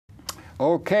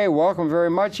Okay, welcome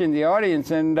very much in the audience.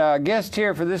 And guest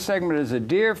here for this segment is a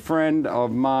dear friend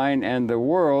of mine and the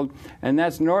world, and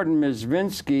that's Norton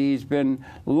Mezvinsky. He's been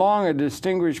long a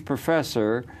distinguished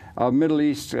professor of Middle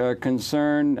East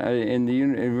concern in the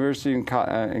University in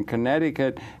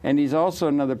Connecticut, and he's also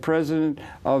another president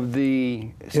of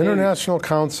the International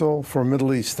Council for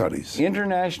Middle East Studies.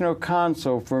 International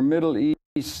Council for Middle East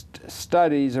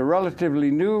Studies, a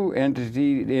relatively new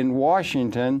entity in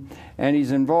Washington, and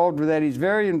he's involved with that. He's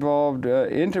very involved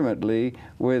intimately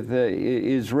with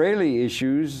Israeli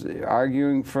issues,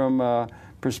 arguing from a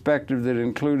perspective that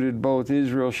included both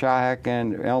Israel Shahak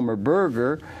and Elmer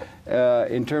Berger,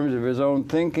 in terms of his own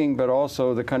thinking, but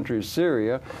also the country of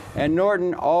Syria. And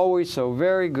Norton, always so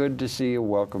very good to see you.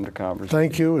 Welcome to Conversation.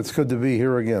 Thank you. It's good to be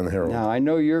here again, Harold. Now, I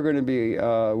know you're going to be,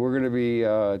 we're going to be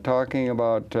talking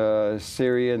about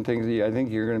Syria and things. I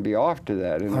think you're going to be off to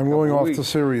that. I'm going off to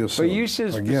Syria soon. But you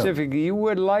said specifically you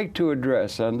would like to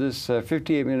address on this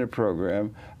 58-minute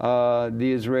program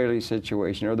the Israeli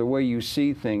situation, or the way you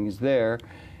see things there.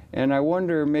 And I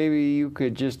wonder, maybe you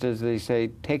could just, as they say,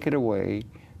 take it away,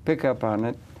 pick up on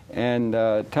it, and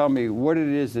tell me what it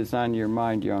is that's on your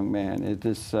mind, young man. It's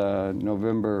this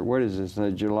November, what is this,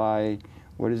 July,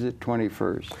 what is it,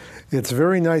 21st? It's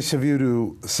very nice of you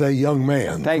to say young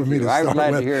man. Thank you. I'm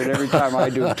glad to hear it every time I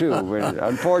do, too. But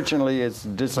unfortunately, it's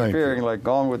disappearing like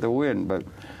Gone with the Wind. But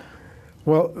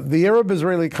well, the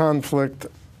Arab-Israeli conflict,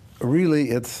 really,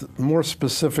 it's more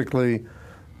specifically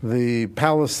the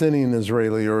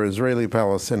Palestinian-Israeli or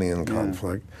Israeli-Palestinian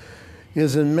conflict,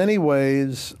 is in many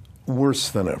ways worse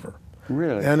than ever.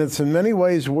 Really? And it's in many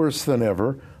ways worse than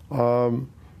ever,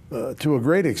 to a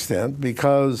great extent,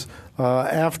 because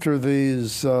after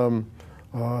these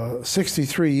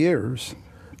 63 years,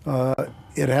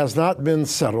 it has not been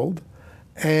settled,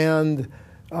 and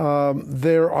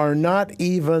there are not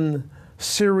even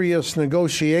serious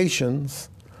negotiations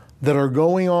that are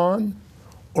going on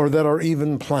or that are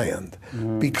even planned.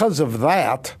 Because of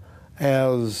that,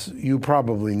 as you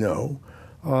probably know,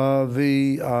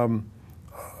 the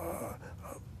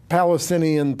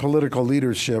Palestinian political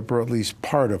leadership, or at least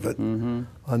part of it,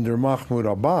 under Mahmoud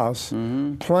Abbas,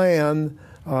 planned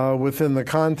within the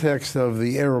context of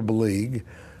the Arab League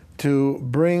to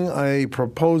bring a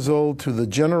proposal to the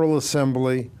General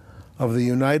Assembly of the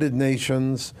United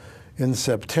Nations in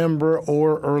September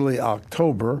or early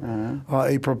October,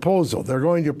 a proposal. They're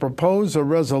going to propose a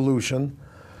resolution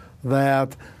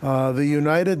that the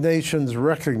United Nations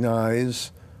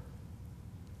recognize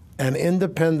an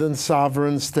independent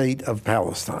sovereign state of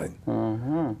Palestine.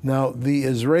 Now, the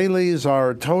Israelis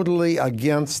are totally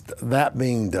against that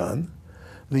being done.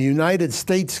 The United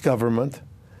States government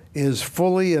is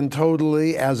fully and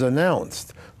totally, as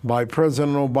announced by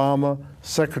President Obama,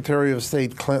 Secretary of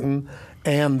State Clinton,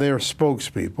 and their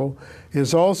spokespeople,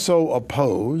 is also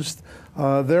opposed.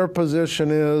 Their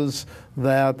position is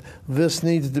that this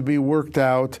needs to be worked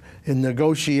out in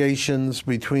negotiations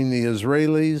between the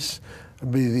Israelis,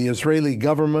 the Israeli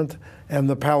government, and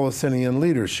the Palestinian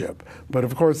leadership. But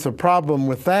of course, the problem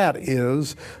with that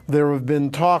is there have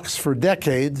been talks for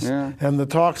decades, and the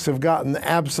talks have gotten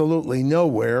absolutely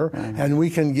nowhere, and we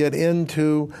can get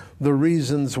into the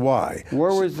reasons why.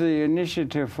 Where was the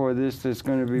initiative for this that's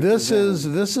going to be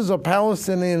presented? This is a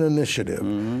Palestinian initiative.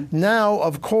 Now,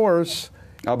 of course,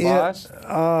 Abbas?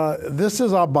 This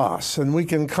is Abbas, and we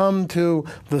can come to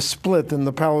the split in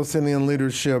the Palestinian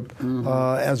leadership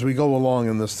as we go along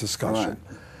in this discussion.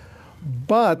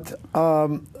 But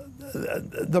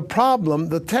the problem,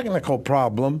 the technical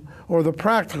problem, or the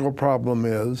practical problem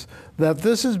is that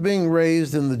this is being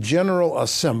raised in the General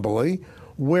Assembly,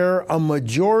 where a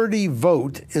majority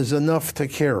vote is enough to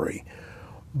carry.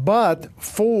 But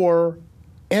for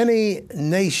any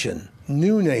nation,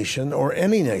 new nation, or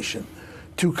any nation,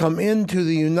 to come into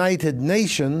the United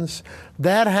Nations,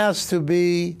 that has to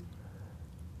be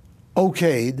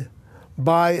okayed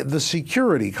by the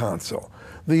Security Council.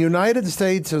 The United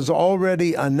States has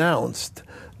already announced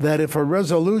that if a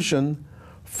resolution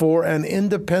for an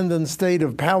independent state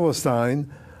of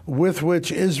Palestine, with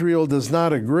which Israel does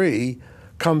not agree,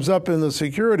 comes up in the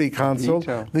Security Council,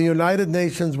 the United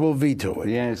Nations will veto it.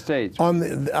 The United States.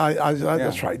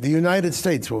 That's right. The United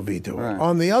States will veto it.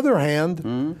 On the other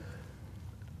hand,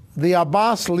 the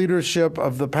Abbas leadership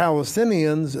of the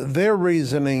Palestinians, their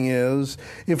reasoning is,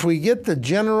 if we get the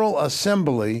General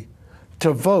Assembly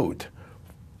to vote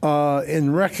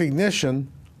in recognition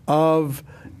of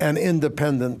an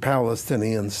independent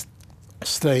Palestinian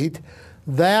state,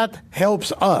 that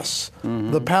helps us,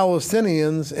 the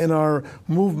Palestinians, in our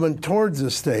movement towards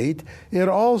a state. It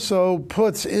also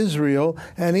puts Israel,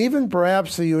 and even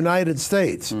perhaps the United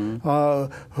States,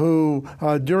 who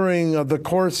during the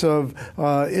course of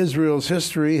Israel's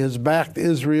history has backed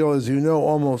Israel, as you know,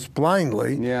 almost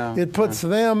blindly. Yeah. It puts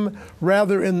them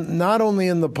rather in, not only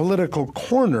in the political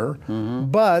corner,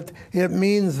 but it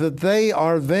means that they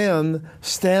are then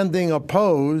standing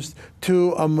opposed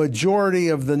to a majority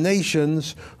of the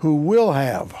nations who will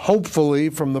have, hopefully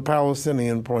from the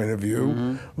Palestinian point of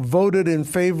view, voted in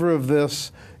favor of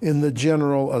this in the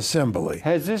General Assembly.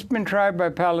 Has this been tried by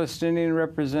Palestinian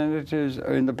representatives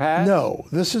in the past? No,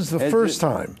 this is the first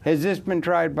time. Has this been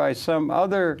tried by some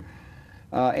other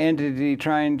entity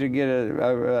trying to get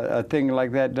a thing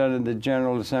like that done in the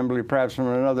General Assembly, perhaps from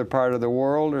another part of the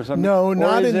world or something? No,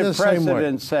 not in the same way.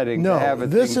 Precedent setting? No, to have a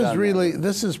this thing is done really that?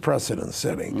 this is precedent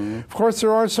setting. Of course,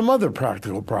 there are some other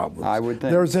practical problems. I would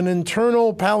think. There's an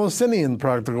internal Palestinian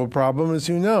practical problem, as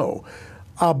you know.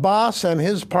 Abbas and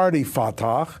his party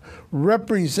Fatah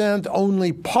represent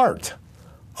only part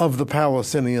of the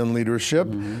Palestinian leadership.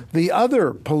 The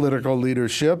other political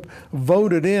leadership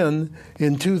voted in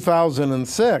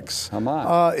 2006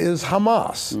 Hamas. Is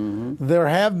Hamas. There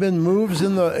have been moves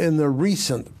in the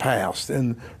recent past,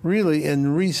 and really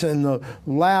in the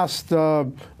last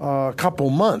couple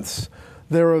months,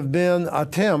 there have been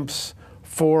attempts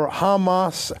for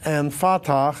Hamas and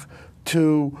Fatah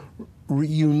to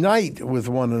reunite with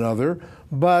one another,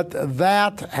 but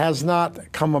that has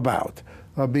not come about.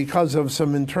 Because of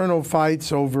some internal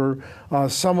fights over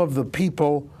some of the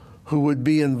people who would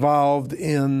be involved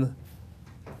in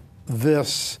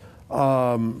this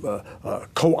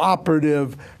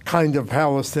cooperative kind of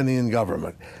Palestinian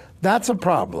government. That's a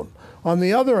problem. On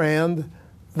the other hand,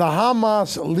 the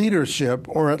Hamas leadership,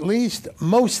 or at least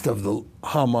most of the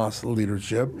Hamas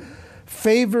leadership,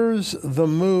 favors the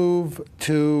move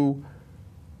to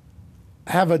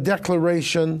have a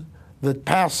declaration that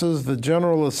passes the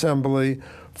General Assembly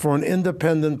for an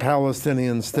independent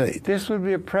Palestinian state. This would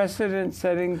be a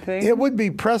precedent-setting thing? It would be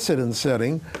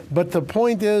precedent-setting, but the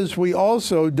point is we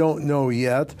also don't know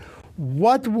yet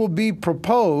what will be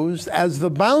proposed as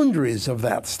the boundaries of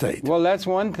that state. Well, that's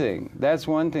one thing. That's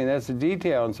one thing. That's the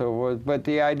detail and so forth. But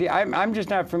the idea, I'm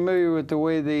just not familiar with the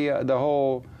way the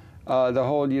whole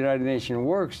United Nations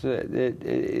works,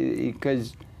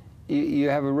 because you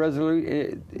have a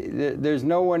resolution. There's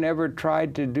no one ever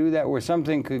tried to do that where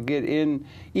something could get in,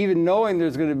 even knowing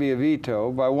there's going to be a veto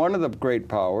by one of the great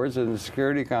powers in the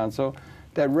Security Council.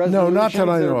 That resolutions, no, not that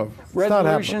I know of.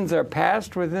 Resolutions are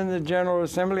passed within the General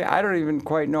Assembly. I don't even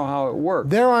quite know how it works.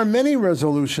 There are many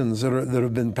resolutions that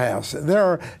have been passed. There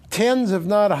are tens, if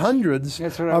not hundreds,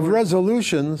 of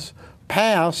resolutions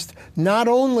passed not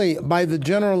only by the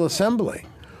General Assembly,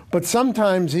 but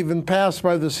sometimes even passed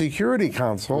by the Security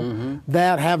Council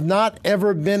that have not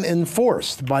ever been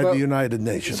enforced by the United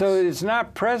Nations. So it's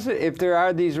not precedent. If there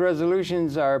are these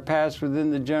resolutions are passed within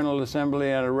the General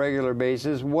Assembly on a regular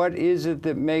basis, what is it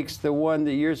that makes the one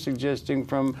that you're suggesting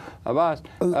from Abbas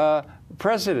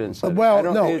precedence? Well,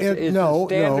 no, no.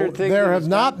 There have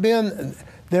not been.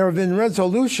 There have been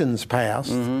resolutions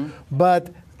passed,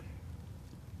 but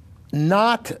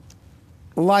not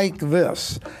like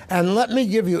this. And let me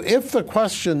give you, if the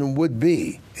question would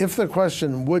be,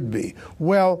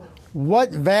 well,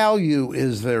 what value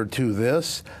is there to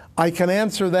this? I can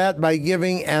answer that by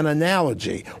giving an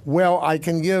analogy. Well, I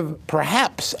can give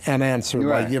perhaps an answer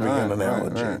by giving an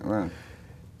analogy. Right.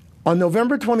 On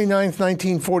November 29th,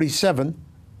 1947,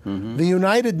 the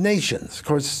United Nations, of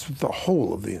course, the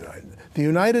whole of the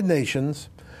United Nations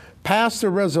passed a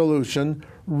resolution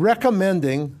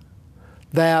recommending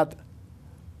that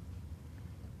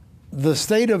the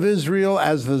state of Israel,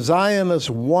 as the Zionists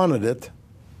wanted it,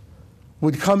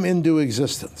 would come into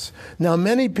existence. Now,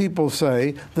 many people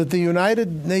say that the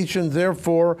United Nations,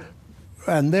 therefore,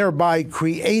 and thereby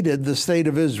created the state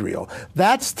of Israel.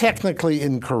 That's technically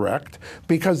incorrect,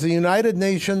 because the United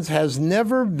Nations has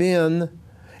never been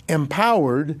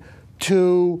empowered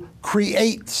to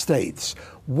create states.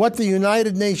 What the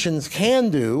United Nations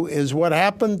can do is what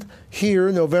happened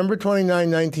here, November 29,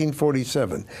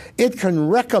 1947. It can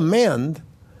recommend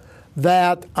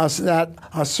that a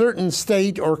certain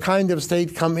state or kind of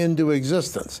state come into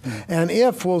existence. And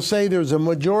if, we'll say, there's a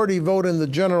majority vote in the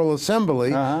General Assembly,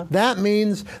 that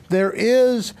means there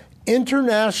is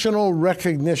international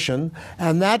recognition,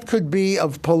 and that could be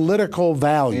of political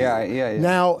value. Yeah.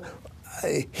 Now,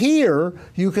 here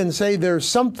you can say there's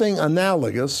something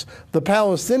analogous. The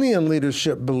Palestinian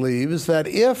leadership believes that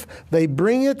if they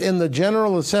bring it in the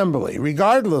General Assembly,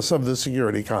 regardless of the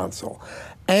Security Council,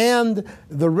 and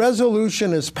the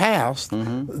resolution is passed,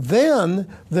 then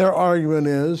their argument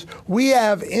is we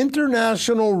have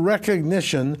international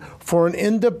recognition for an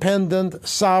independent,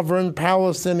 sovereign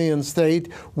Palestinian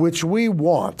state, which we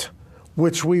want.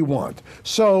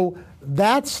 So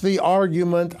that's the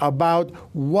argument about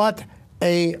what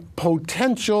a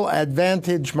potential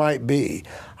advantage might be.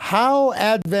 How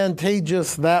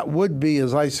advantageous that would be,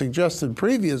 as I suggested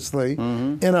previously,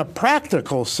 in a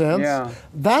practical sense,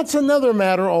 that's another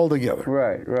matter altogether.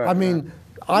 Right. I mean,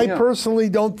 I personally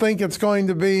don't think it's going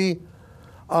to be...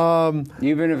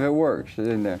 even if it works,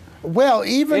 isn't it? Well,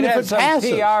 even if it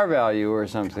passes. It has some PR value or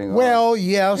something. Well,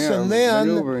 yes, and then,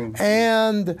 maneuvering.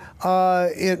 and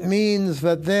it means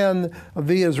that then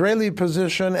the Israeli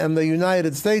position and the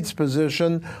United States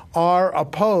position are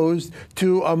opposed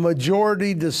to a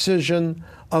majority decision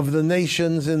of the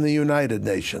nations in the United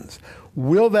Nations.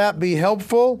 Will that be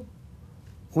helpful?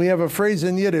 We have a phrase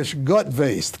in Yiddish,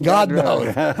 Gott-weist, God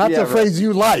knows. That's a phrase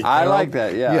you like. I like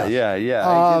that, yeah.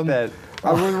 I get that.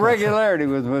 With regularity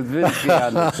with Mezvinsky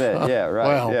on the set,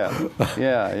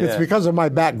 It's because of my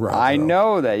background. I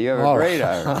know that. You have a great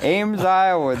Ames,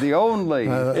 Iowa, the only.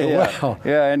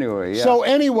 Anyway. Yeah. So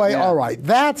anyway, all right,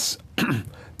 that's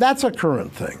a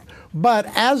current thing. But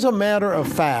as a matter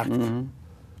of fact,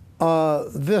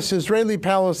 this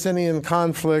Israeli-Palestinian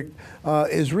conflict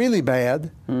is really bad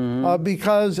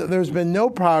because there's been no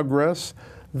progress.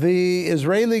 The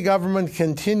Israeli government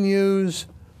continues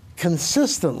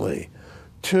consistently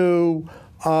to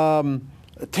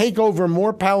take over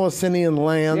more Palestinian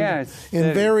land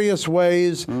in various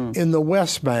ways in the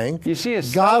West Bank. You see,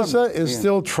 Gaza is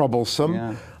still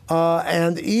troublesome.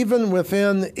 And even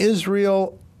within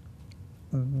Israel,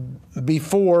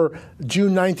 before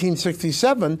June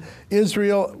 1967,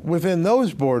 Israel, within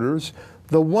those borders,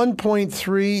 the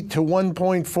 1.3 to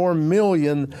 1.4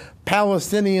 million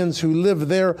Palestinians who live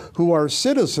there who are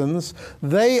citizens,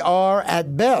 they are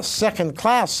at best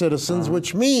second-class citizens,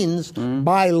 which means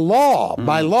by law,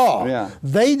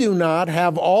 they do not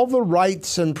have all the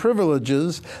rights and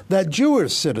privileges that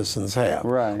Jewish citizens have,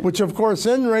 which of course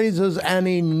then raises an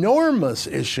enormous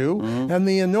issue, and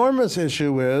the enormous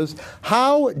issue is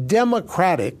how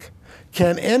democratic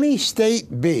can any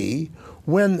state be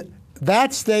when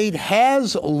that state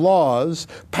has laws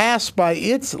passed by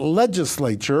its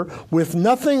legislature with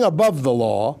nothing above the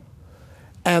law,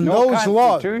 and no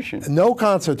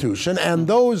constitution, and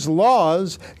those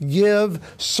laws give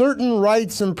certain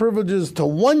rights and privileges to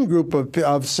one group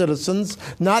of citizens,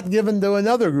 not given to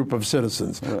another group of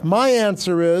citizens. My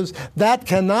answer is that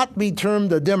cannot be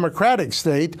termed a democratic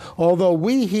state, although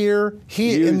we hear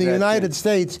in the United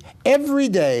States every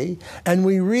day, and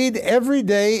we read every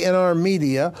day in our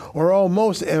media, or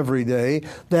almost every day,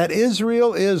 that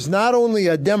Israel is not only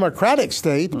a democratic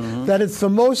state, that it's the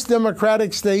most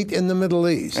democratic state in the Middle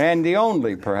East. And the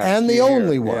only, perhaps. And the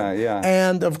only one.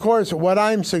 And, of course, what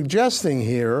I'm suggesting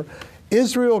here,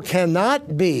 Israel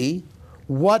cannot be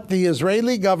what the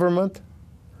Israeli government,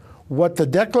 what the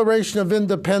Declaration of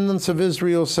Independence of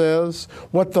Israel says,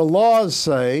 what the laws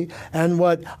say, and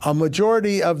what a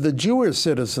majority of the Jewish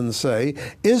citizens say.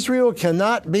 Israel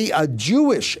cannot be a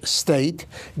Jewish state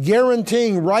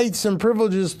guaranteeing rights and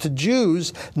privileges to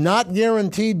Jews, not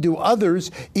guaranteed to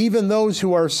others, even those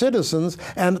who are citizens,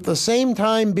 and at the same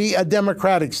time be a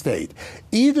democratic state.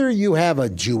 Either you have a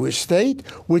Jewish state,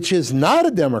 which is not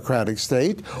a democratic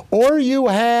state, or you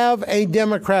have a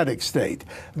democratic state.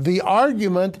 The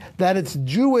argument that it's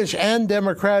Jewish and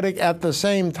democratic at the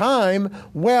same time,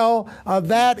 well,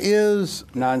 that is...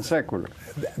 non sequitur.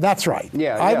 That's right.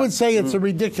 I would say it's a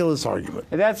ridiculous argument.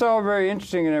 That's all very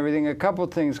interesting and everything. A couple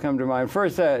things come to mind.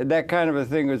 First, that kind of a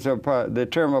thing was the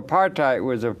term apartheid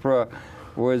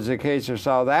was a case of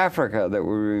South Africa that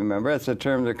we remember. That's a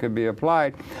term that could be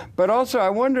applied. But also, I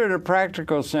wonder in a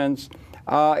practical sense,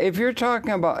 if you're talking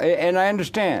about, and I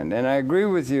understand, and I agree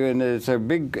with you, and it's a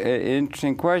big,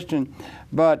 interesting question,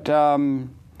 but in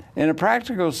a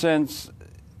practical sense,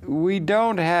 we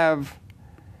don't have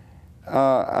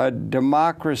a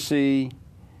democracy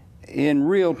in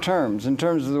real terms, in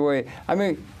terms of the way, I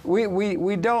mean,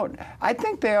 we don't, I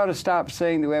think they ought to stop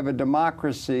saying that we have a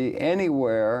democracy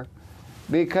anywhere,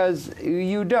 because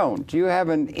you don't. You have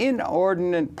an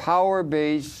inordinate power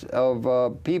base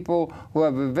of people who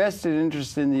have a vested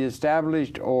interest in the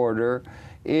established order,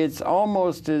 it's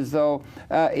almost as though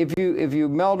if you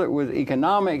meld it with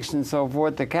economics and so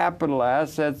forth, the capital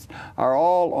assets are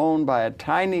all owned by a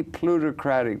tiny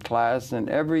plutocratic class in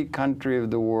every country of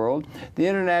the world. The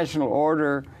international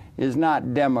order is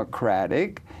not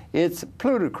democratic, it's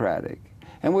plutocratic.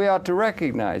 And we ought to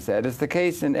recognize that. It's the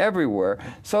case in everywhere.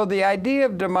 So the idea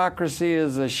of democracy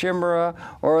is a chimera,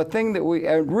 or a thing that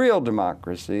a real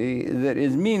democracy that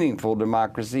is meaningful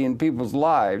democracy in people's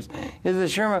lives is a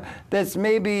chimera that's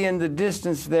maybe in the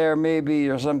distance there, maybe,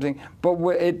 or something, but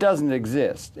it doesn't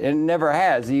exist. It never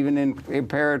has, even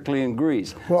empirically in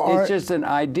Greece. Well, it's just an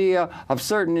idea of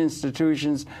certain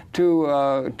institutions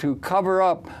to cover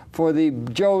up for the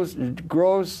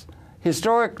gross,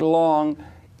 historic, long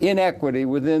inequity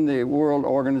within the World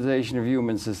Organization of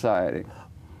Human Society.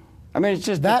 I mean, it's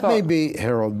just that may be,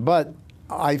 Harold, but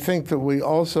I think that we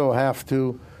also have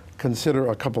to consider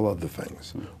a couple other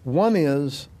things. One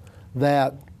is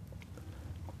that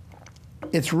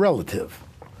it's relative.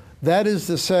 That is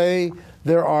to say,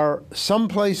 there are some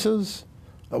places,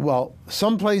 well,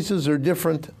 some places are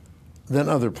different than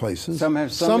other places.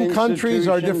 Some countries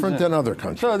are different than other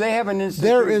countries. So they have an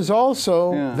institution. There's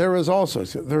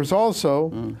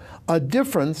also a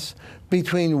difference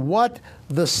between what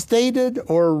the stated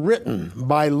or written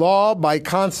by law, by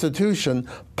constitution,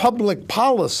 public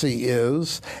policy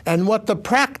is, and what the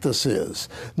practice is.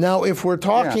 Now, if we're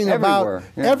talking about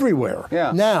everywhere,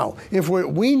 now, if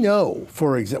we know,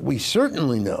 for example, we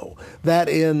certainly know that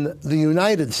in the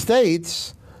United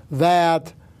States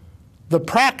that the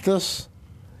practice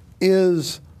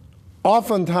is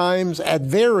oftentimes at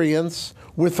variance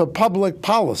with the public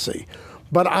policy.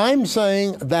 But I'm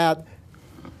saying that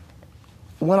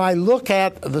when I look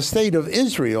at the state of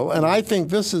Israel, and I think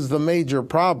this is the major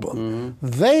problem,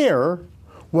 there,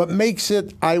 what makes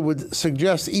it, I would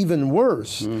suggest, even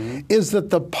worse, is that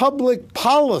the public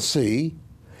policy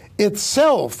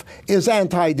itself is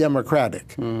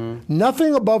anti-democratic.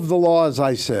 Nothing above the law, as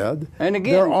I said. And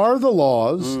again, there are the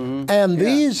laws, and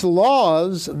these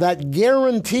laws that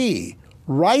guarantee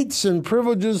rights and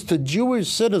privileges to Jewish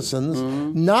citizens,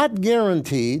 not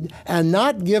guaranteed and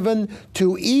not given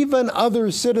to even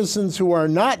other citizens who are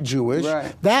not Jewish,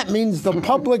 that means the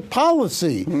public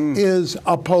policy is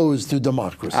opposed to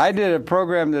democracy. I did a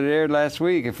program that aired last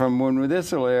week from when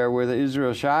this will air with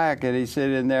Israel Shahak, and he said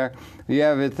in there, you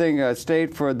have a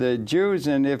state for the Jews,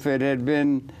 and if it had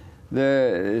been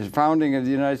the founding of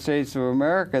the United States of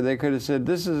America, they could have said,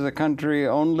 this is a country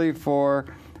only for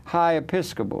high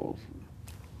Episcopals,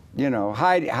 you know,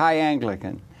 high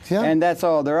Anglican. Yeah. And that's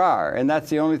all there are, and that's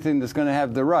the only thing that's going to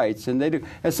have the rights, and they do.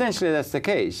 Essentially, that's the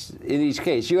case in each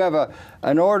case. You have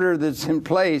an order that's in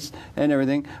place and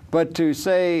everything, but to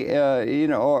say, you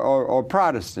know, or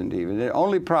Protestant even,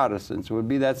 only Protestants would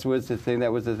be, that was the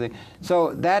thing.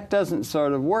 So that doesn't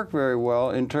sort of work very well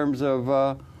in terms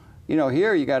of, you know,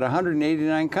 here you got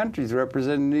 189 countries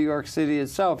representing New York City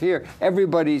itself. Here,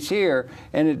 everybody's here,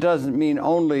 and it doesn't mean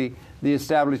only the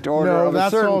established order of a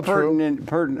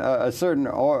certain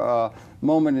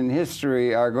moment in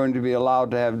history are going to be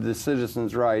allowed to have the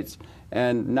citizens' rights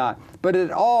and not. But it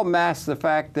all masks the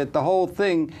fact that the whole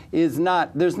thing is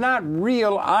not, there's not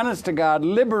real, honest-to-God,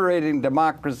 liberating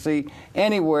democracy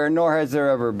anywhere, nor has there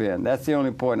ever been. That's the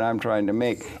only point I'm trying to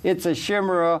make. It's a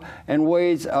chimera and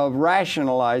ways of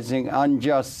rationalizing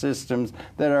unjust systems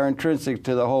that are intrinsic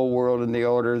to the whole world and the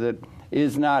order that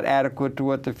is not adequate to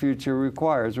what the future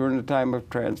requires. We're in a time of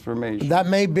transformation. That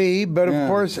may be, but of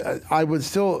course, I would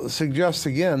still suggest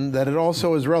again that it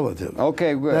also is relative.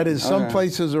 Okay, good. That is, some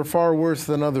places are far worse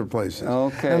than other places.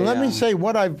 Okay. And let me say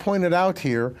what I've pointed out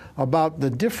here about the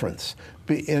difference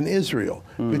in Israel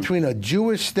between a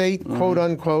Jewish state, quote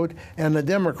unquote, and a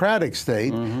democratic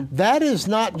state. That is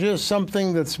not just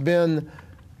something that's been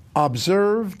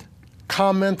observed,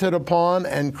 commented upon,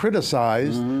 and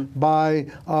criticized by,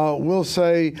 we'll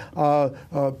say,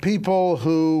 people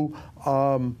who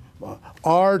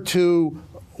are to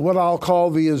what I'll call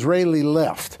the Israeli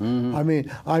left. I mean,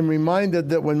 I'm reminded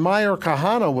that when Meir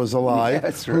Kahane was alive,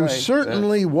 who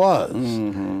certainly was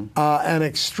an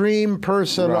extreme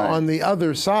person on the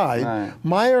other side,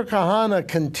 Meir Kahane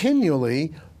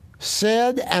continually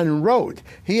said and wrote,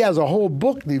 he has a whole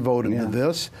book devoted to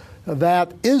this,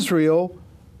 that Israel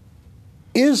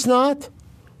is not,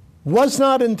 was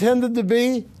not intended to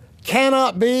be,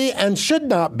 cannot be, and should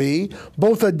not be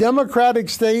both a democratic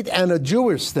state and a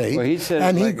Jewish state. Well, he said,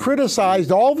 and he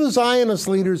criticized all the Zionist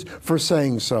leaders for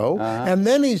saying so. And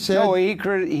then he said... No,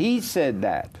 he said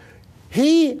that.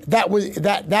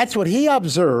 That's what he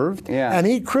observed, and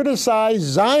he criticized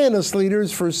Zionist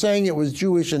leaders for saying it was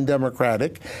Jewish and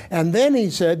democratic. And then he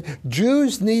said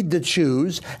Jews need to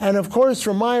choose, and of course,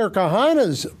 from Meir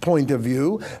Kahana's point of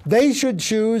view, they should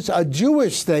choose a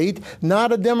Jewish state,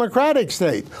 not a democratic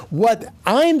state. What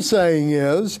I'm saying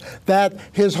is that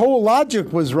his whole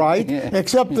logic was right,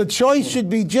 except the choice should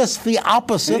be just the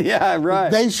opposite. Yeah, right.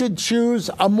 They should choose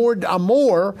a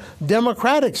more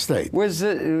democratic state. Was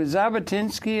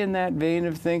Jabotinsky in that vein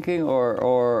of thinking,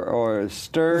 or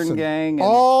Stern gang?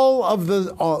 Not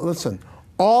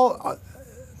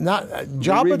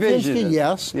Jabotinsky,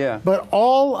 yes, but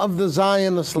all of the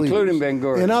Zionist leaders, including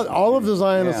Ben-Gurion, all of the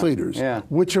Zionist leaders,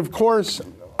 which of course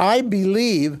I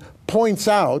believe points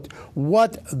out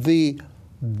what the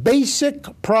basic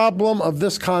problem of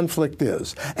this conflict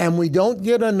is, and we don't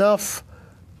get enough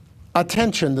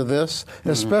attention to this,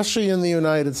 especially in the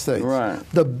United States. Right.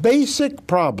 The basic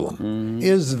problem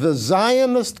is the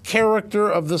Zionist character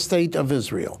of the State of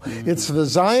Israel. It's the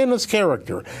Zionist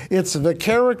character. It's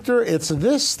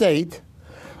this state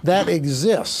that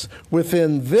exists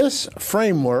within this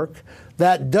framework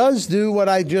that does do what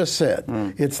I just said.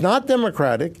 It's not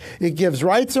democratic. It gives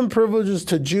rights and privileges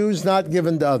to Jews not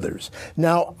given to others.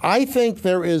 Now, I think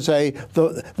there's a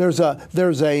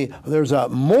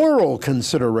moral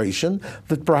consideration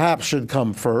that perhaps should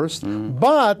come first,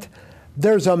 but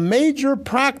there's a major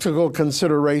practical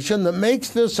consideration that makes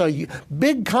this a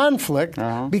big conflict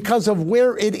because of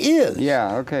where it is.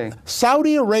 Yeah, okay.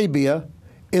 Saudi Arabia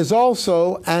is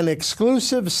also an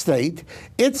exclusive state.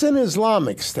 It's an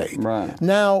Islamic state. Right.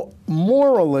 Now,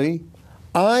 morally,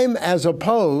 I'm as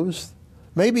opposed,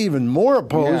 maybe even more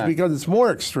opposed because it's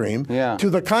more extreme, to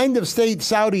the kind of state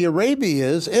Saudi Arabia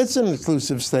is, it's an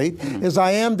exclusive state, as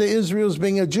I am to Israel's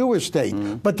being a Jewish state.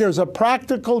 But there's a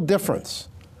practical difference.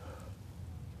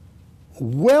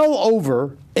 Well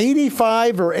over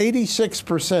 85 or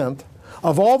 86%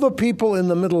 of all the people in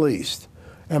the Middle East,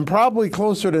 and probably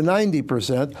closer to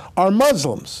 90%, are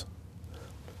Muslims.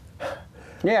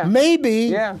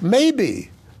 Maybe,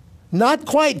 not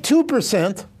quite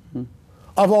 2%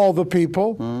 of all the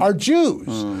people are Jews.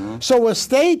 So a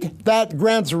state that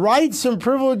grants rights and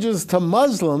privileges to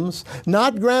Muslims,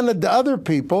 not granted to other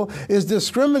people, is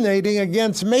discriminating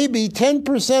against maybe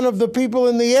 10% of the people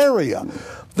in the area.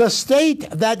 The state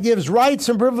that gives rights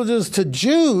and privileges to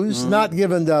Jews, not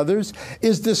given to others,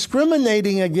 is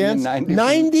discriminating against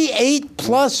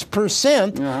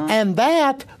 98+%, and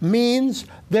that means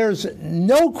there's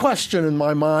no question in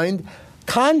my mind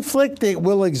conflict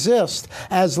will exist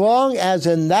as long as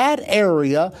in that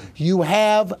area you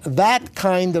have that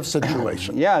kind of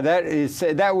situation.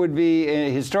 That would be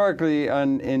historically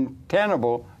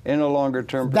untenable in a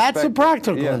longer-term perspective. That's a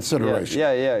practical consideration.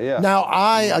 Now,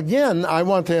 I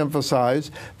want to emphasize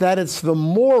that it's the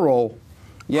moral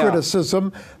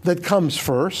criticism that comes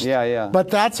first.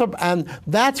 But that's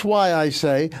why I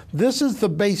say this is the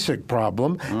basic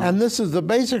problem, and this is the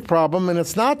basic problem, and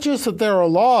it's not just that there are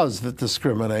laws that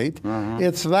discriminate,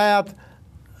 it's that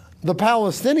the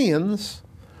Palestinians,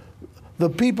 the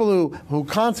people who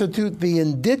constitute the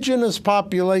indigenous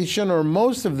population, or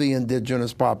most of the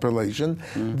indigenous population,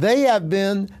 they have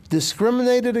been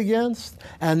discriminated against,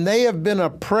 and they have been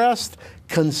oppressed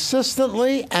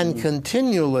consistently and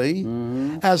continually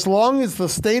as long as the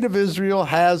State of Israel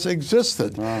has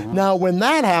existed. Now, when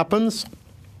that happens,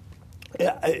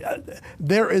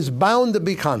 there is bound to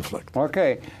be conflict.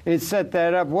 Okay, it set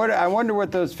that up. I wonder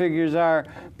what those figures are,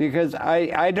 because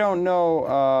I don't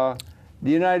know.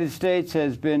 The United States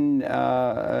has been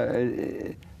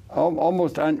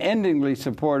almost unendingly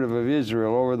supportive of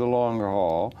Israel over the longer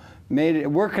haul.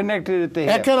 We're connected at the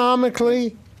hip.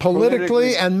 Economically,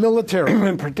 politically, and militarily.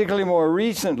 And particularly more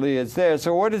recently, it's there.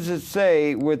 So what does it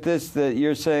say with this that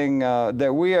you're saying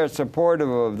that we are supportive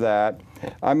of that?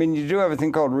 I mean, you do have a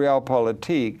thing called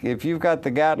realpolitik. If you've got the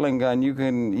Gatling gun, you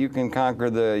can conquer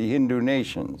the Hindu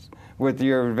nations with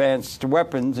your advanced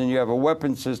weapons, and you have a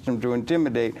weapon system to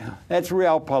intimidate. That's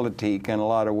realpolitik in a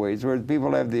lot of ways, where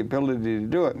people have the ability to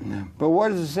do it. But what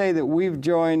does it say that we've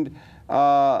joined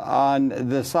on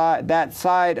the that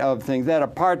side of things, that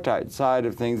apartheid side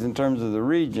of things in terms of the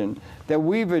region, that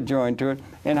we've adjoined to it,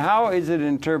 and how is it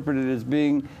interpreted as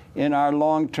being in our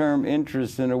long-term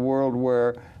interest in a world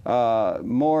where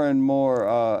more and more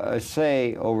a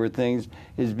say over things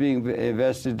is being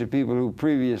vested to people who've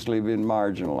previously been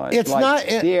marginalized, it's like not,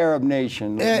 the Arab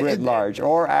nation writ large,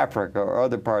 or Africa, or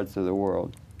other parts of the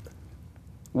world.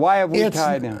 Why have we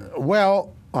tied in?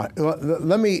 Well,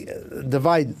 let me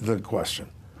divide the question.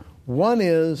 One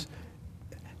is,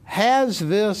 has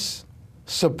this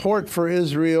support for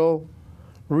Israel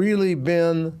really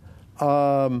been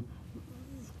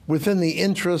within the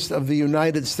interest of the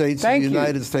United States and the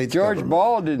United States George government.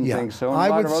 Ball didn't think so.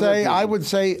 I would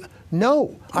say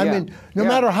no. I mean, no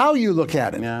matter how you look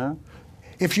at it. Yeah.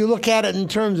 If you look at it in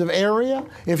terms of area,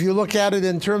 if you look at it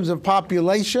in terms of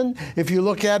population, if you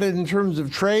look at it in terms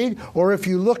of trade, or if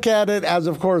you look at it as,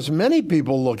 of course, many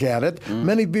people look at it,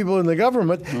 many people in the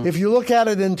government, if you look at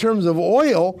it in terms of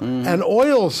oil and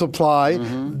oil supply,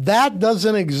 that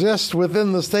doesn't exist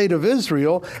within the state of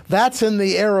Israel. That's in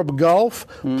the Arab Gulf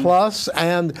plus,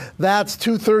 and that's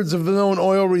 2/3 of the known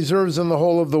oil reserves in the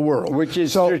whole of the world. Which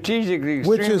is strategically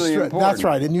extremely important. That's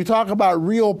right. And you talk about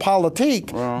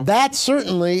realpolitik, that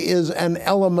certainly is an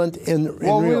element in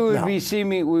well, real.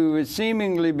 We would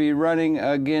seemingly be running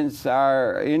against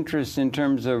our interests in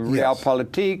terms of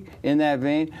realpolitik in that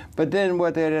vein. But then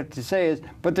what they'd have to say is,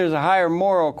 but there's a higher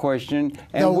moral question,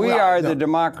 and we are the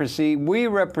democracy. We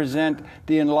represent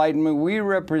the Enlightenment. We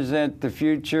represent the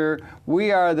future.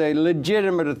 We are the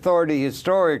legitimate authority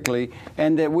historically,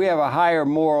 and that we have a higher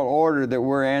moral order that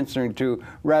we're answering to,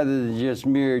 rather than just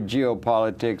mere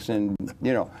geopolitics and,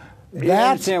 you know. You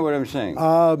understand what I'm saying?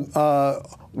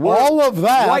 All of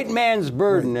that, white man's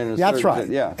burden. In a that's right.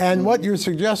 Yeah. And what you're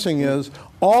suggesting is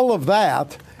all of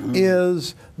that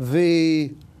is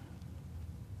the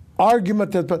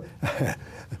argument that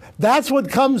that's what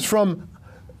comes from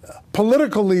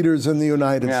political leaders in the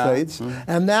United States,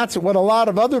 and that's what a lot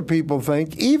of other people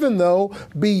think, even though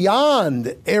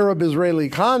beyond Arab-Israeli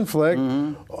conflict,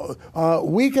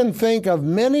 we can think of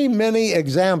many, many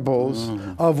examples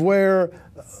of where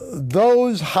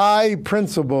those high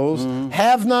principles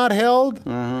have not held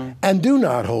and do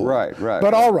not hold. Right.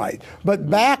 But all right. But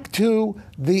back to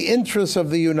the interests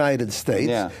of the United States.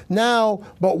 Yeah. Now,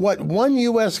 but what one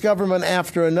U.S. government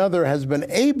after another has been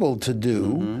able to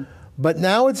do, but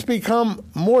now it's become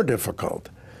more difficult.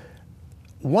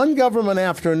 One government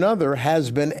after another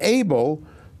has been able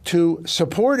to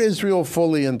support Israel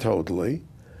fully and totally,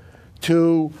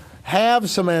 to have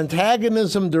some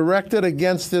antagonism directed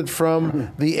against it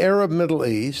from the Arab Middle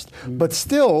East, but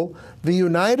still the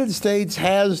United States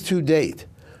has to date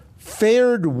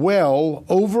fared well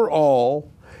overall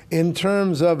in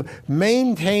terms of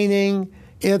maintaining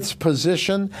its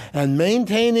position and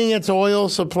maintaining its oil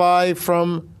supply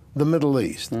from the Middle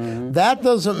East. That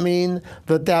doesn't mean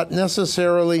that that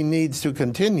necessarily needs to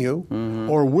continue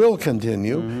or will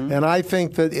continue, and I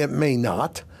think that it may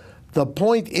not. The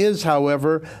point is,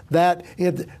 however, that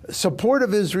support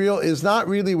of Israel is not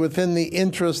really within the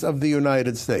interest of the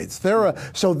United States.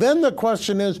 So then the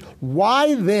question is,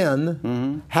 why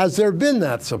then has there been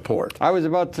that support? I was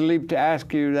about to leap to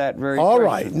ask you that very question. All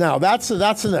right. Now, that's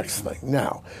the next thing.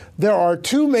 Now, there are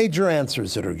two major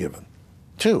answers that are given.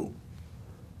 Two.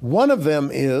 One of them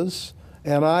is,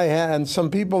 and some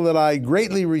people that I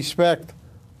greatly respect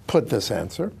put this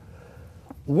answer.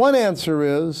 One answer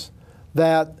is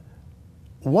that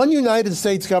one United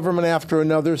States government after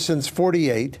another since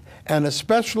 48, and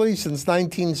especially since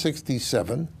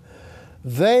 1967,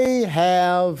 they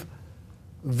have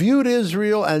viewed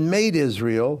Israel and made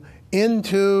Israel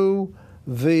into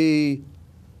the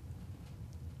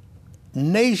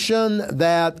nation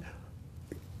that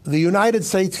the United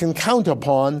States can count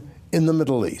upon in the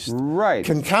Middle East. Right.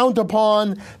 Can count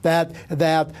upon that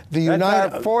the United.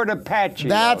 That's our Fort Apache.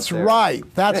 That's right.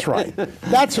 That's right.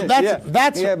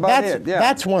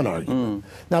 That's one argument.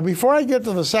 Now, before I get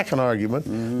to the second argument,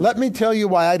 let me tell you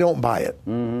why I don't buy it.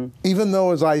 Even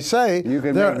though, as I say, you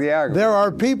can make the argument. There are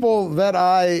people that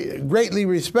I greatly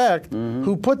respect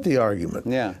who put the argument.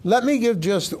 Yeah. Let me give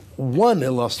just one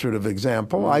illustrative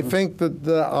example. I think that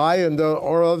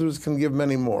or others can give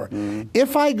many more.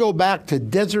 If I go back to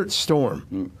Desert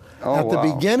Storm at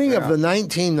the beginning of the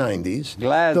 1990s,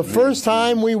 the first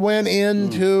time we went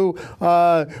into,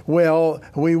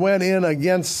 we went in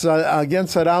against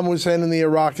Saddam Hussein and the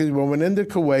Iraqis. We went into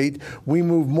Kuwait. We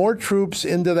moved more troops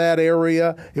into that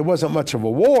area. It wasn't much of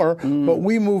a war, but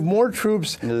we moved more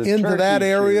troops into that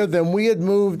area than we had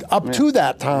moved up to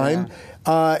that time.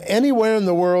 Anywhere in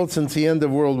the world since the end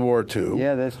of World War II.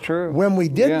 Yeah, that's true. When we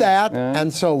did that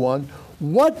and so on,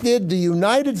 what did the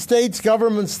United States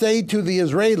government say to the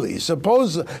Israelis,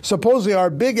 supposedly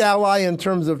our big ally in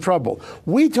terms of trouble?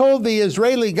 We told the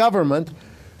Israeli government,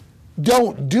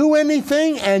 don't do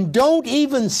anything and don't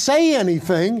even say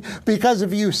anything, because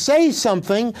if you say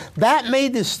something, that may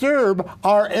disturb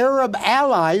our Arab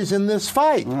allies in this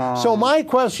fight. So my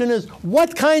question is,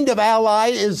 what kind of ally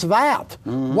is that?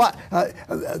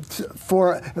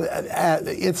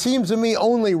 It seems to me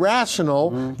only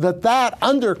rational that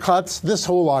undercuts this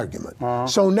whole argument.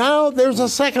 So now there's a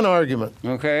second argument.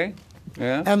 Okay.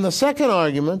 Yeah. And the second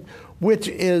argument, which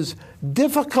is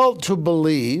difficult to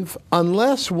believe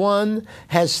unless one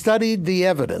has studied the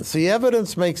evidence. The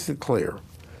evidence makes it clear.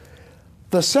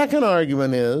 The second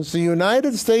argument is the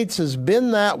United States has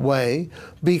been that way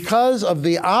because of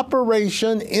the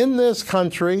operation in this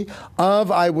country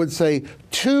of, I would say,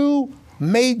 two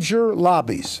major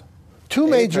lobbies. Two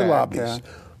major lobbies.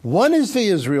 One is the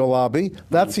Israel lobby.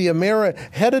 That's the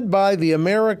headed by the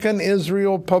American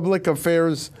Israel Public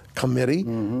Affairs Committee,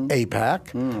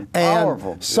 AIPAC. And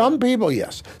powerful. Some people,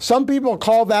 yes, some people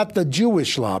call that the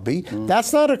Jewish lobby.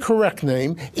 That's not a correct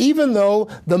name, even though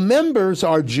the members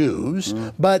are Jews,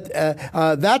 but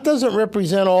that doesn't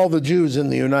represent all the Jews in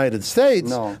the United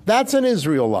States. No. That's an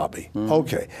Israel lobby.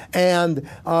 Okay. And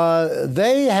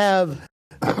they have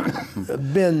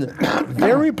been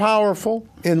very powerful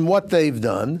in what they've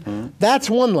done. That's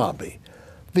one lobby.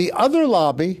 The other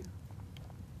lobby,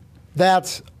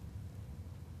 that's,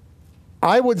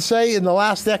 I would say, in the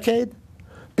last decade,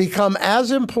 become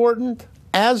as important,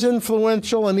 as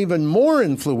influential, and even more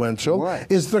influential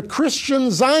is the Christian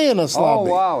Zionist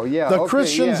lobby. Oh, wow, yeah. The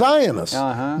Christian Zionists.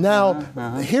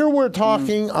 Here we're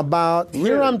talking about,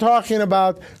 I'm talking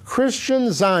about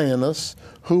Christian Zionists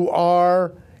who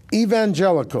are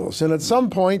evangelicals, and at some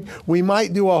point we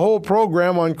might do a whole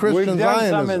program on Christian Zionism.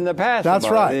 We've done some in the past. That's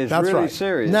right. It's that's really right.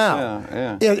 serious. Now,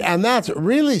 and that's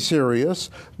really serious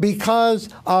because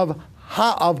of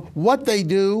what they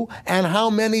do and how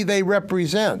many they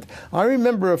represent. I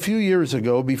remember a few years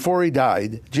ago, before he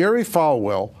died, Jerry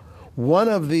Falwell, one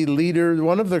of the leaders,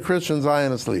 one of the Christian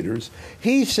Zionist leaders,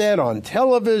 he said on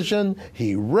television,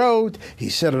 he wrote, he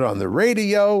said it on the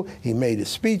radio, he made his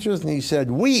speeches, and he said,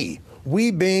 we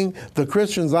being the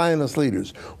Christian Zionist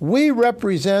leaders, we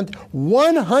represent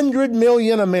 100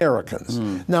 million Americans.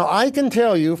 Now, I can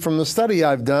tell you from the study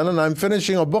I've done, and I'm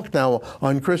finishing a book now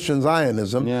on Christian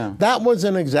Zionism, that was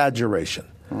an exaggeration.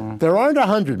 There aren't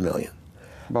 100 million.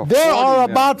 There are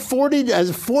about 40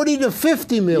 to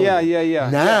 50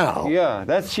 million. Now,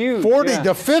 that's huge. 40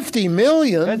 to 50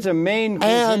 million. That's a main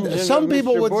And some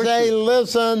people would Bush's. say,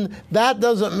 listen, that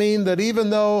doesn't mean that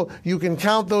even though you can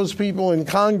count those people in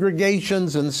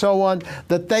congregations and so on,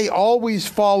 that they always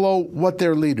follow what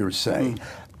their leaders say.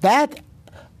 That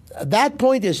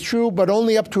point is true, but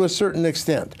only up to a certain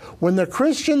extent. When the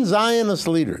Christian Zionist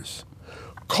leaders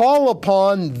call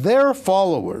upon their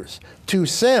followers to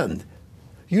send,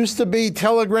 used to be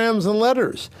telegrams and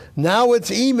letters. Now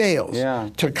it's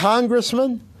emails to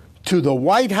congressmen, to the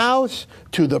White House,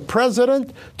 to the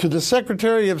president, to the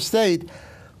Secretary of State.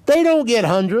 They don't get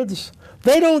hundreds.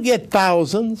 They don't get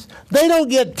thousands. They don't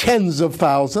get tens of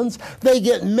thousands. They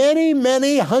get many,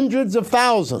 many hundreds of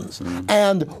thousands.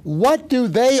 And what do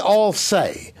they all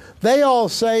say? They all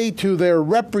say to their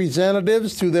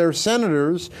representatives, to their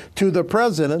senators, to the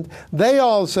president, they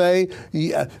all say,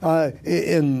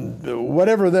 in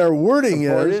whatever their wording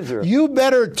is, you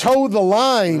better toe the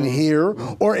line here,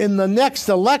 or in the next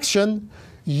election,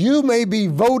 you may be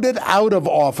voted out of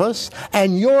office,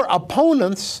 and your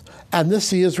opponents, and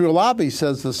this the Israel lobby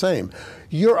says the same,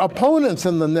 your opponents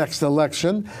in the next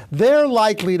election, they're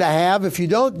likely to have, if you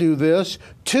don't do this,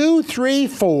 2, 3,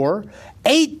 4,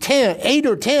 8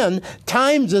 or 10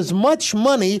 times as much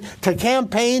money to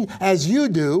campaign as you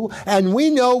do, and we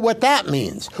know what that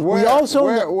means. We also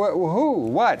who?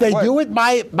 What? They do it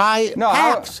by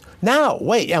PACs. Now,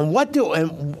 wait, and what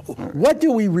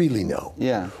do we really know?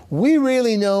 We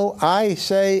really know, I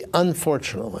say,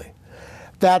 unfortunately,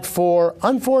 that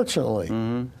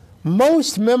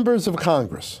most members of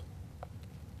Congress,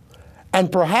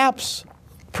 and perhaps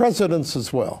presidents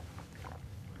as well,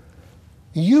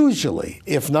 usually,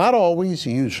 if not always,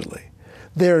 usually,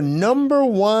 their number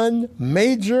one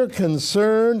major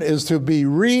concern is to be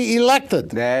re-elected.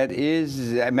 That is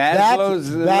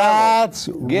Maslow's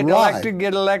level. Get elected,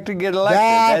 get elected, get elected.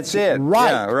 That's it.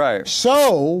 Right. Yeah, right.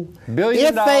 So,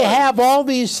 if they have all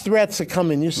these threats that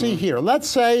come in, you see here, let's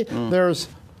say there's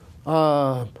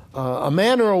a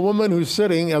man or a woman who's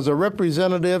sitting as a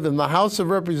representative in the House of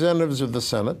Representatives or the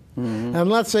Senate, and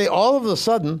let's say all of a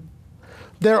sudden,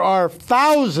 there are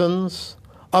thousands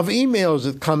of emails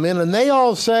that come in, and they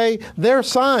all say, they're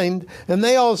signed, and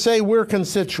they all say, we're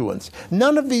constituents.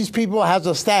 None of these people has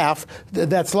a staff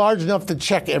that's large enough to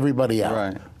check everybody out.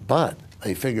 Right. But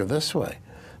they figure this way.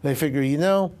 They figure, you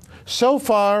know, so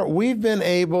far we've been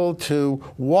able to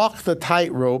walk the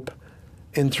tightrope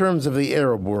in terms of the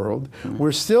Arab world.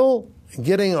 We're still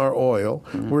getting our oil.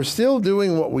 We're still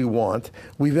doing what we want.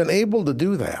 We've been able to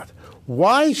do that.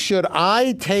 Why should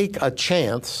I take a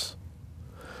chance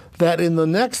that in the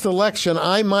next election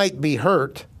I might be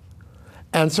hurt,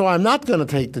 and so I'm not going to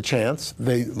take the chance,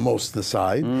 they most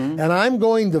decide, and I'm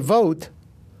going to vote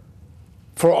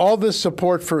for all this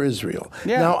support for Israel.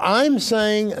 Yeah. Now, I'm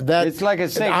saying that it's like a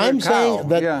sacred I'm cow. saying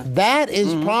that Yeah. that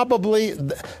is probably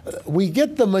we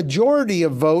get the majority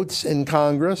of votes in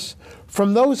Congress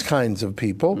from those kinds of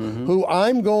people who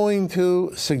I'm going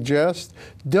to suggest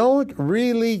don't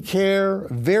really care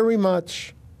very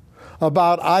much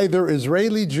about either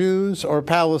Israeli Jews or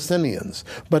Palestinians,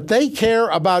 but they care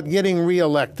about getting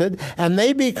reelected, and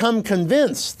they become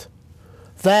convinced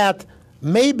that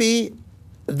maybe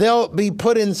they'll be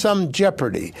put in some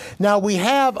jeopardy. Now, we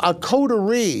have a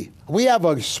coterie, we have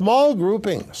a smaller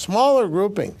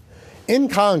grouping in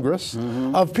Congress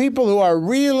of people who are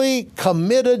really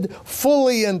committed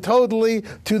fully and totally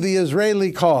to the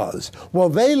Israeli cause. Well,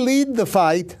 they lead the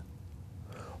fight,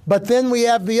 but then we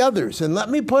have the others. And let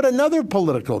me put another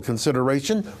political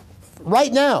consideration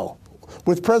right now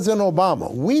with President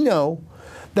Obama. We know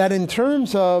that in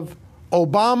terms of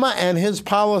Obama and his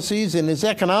policies and his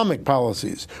economic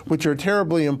policies, which are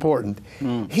terribly important,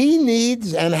 he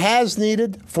needs and has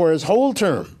needed for his whole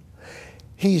term,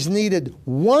 he's needed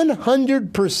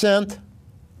 100%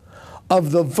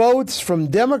 of the votes from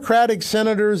Democratic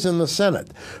senators in the Senate,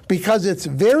 because it's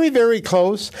very, very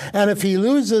close, and if he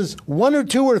loses 1 or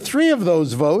 2 or 3 of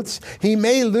those votes, he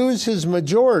may lose his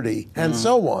majority, and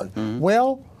so on.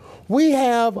 Well, we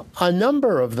have a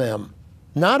number of them,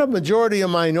 not a majority, a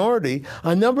minority,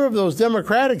 a number of those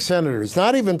Democratic senators,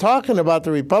 not even talking about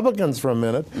the Republicans for a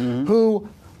minute, who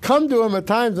come to him at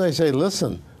times and they say,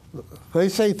 listen, they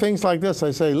say things like this.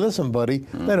 I say, listen, buddy.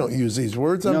 They don't use these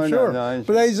words, I'm sure. No,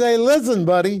 but they say, listen,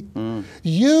 buddy,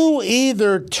 you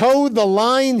either toe the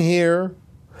line here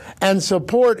and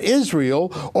support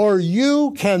Israel, or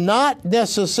you cannot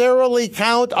necessarily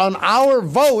count on our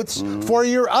votes for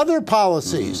your other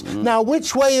policies. Now,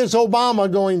 which way is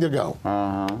Obama going to go?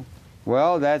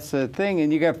 Well, that's the thing.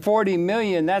 And you got 40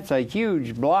 million. That's a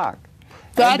huge block.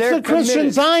 That's the Christian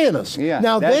Zionists. Yeah,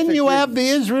 now, then you have the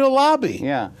Israel lobby.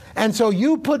 Yeah. And so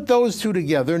you put those two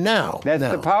together now. That's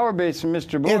the power base of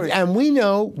Mr. Bush. And we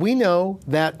know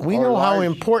how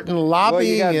important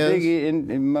lobbying is. Well, you got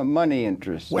big money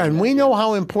interests. And we know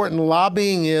how important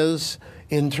lobbying is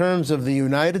in terms of the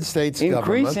United States government.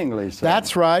 Increasingly so.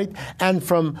 That's right. And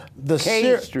from the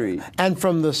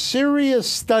serious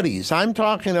studies, I'm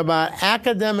talking about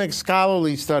academic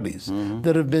scholarly studies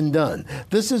that have been done.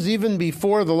 This is even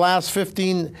before the last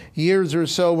 15 years or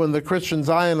so when the Christian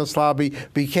Zionist lobby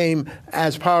became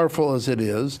as powerful as it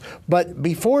is. But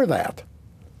before that,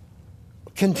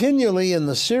 continually in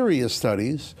the serious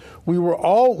studies, we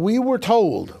were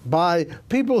told by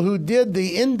people who did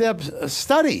the in-depth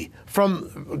study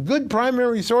from good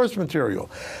primary source material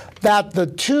that the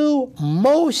two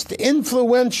most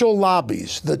influential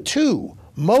lobbies,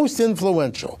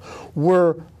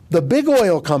 were the big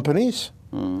oil companies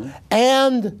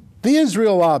and the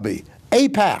Israel lobby,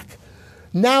 AIPAC.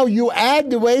 Now you add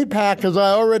to AIPAC, as I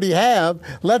already have,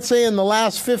 let's say in the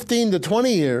last 15 to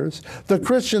 20 years, the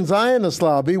Christian Zionist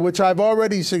lobby, which I've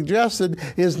already suggested,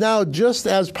 is now just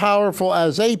as powerful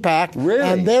as AIPAC. Really?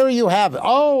 And there you have it.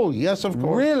 Oh, yes, of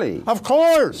course. Really? Of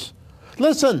course.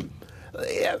 Listen.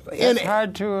 It's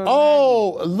hard to imagine.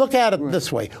 Oh, look at it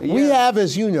this way. Yeah. We have,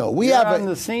 as you know, we have on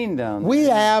the scene down there.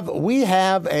 We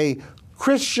have a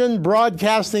Christian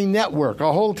Broadcasting Network,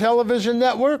 a whole television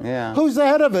network. Yeah. Who's the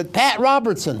head of it? Pat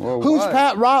Robertson. Well, Who's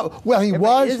Pat Robertson? Well, he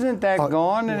was. Isn't that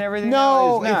gone and everything?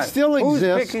 No, it still exists.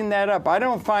 Who's picking that up? I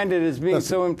don't find it as being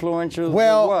so influential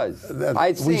as it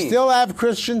was. We still have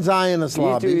Christian Zionist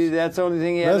lobbies. That's the only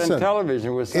thing he had on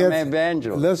television was some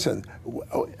evangelist. Listen,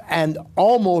 and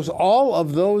almost all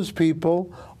of those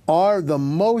people are the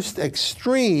most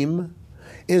extreme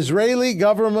Israeli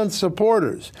government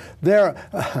supporters. Their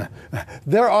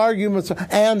arguments,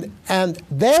 and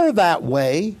they're that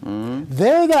way.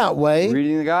 They're that way.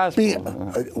 Reading the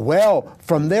gospel. Well,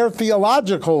 from their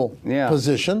theological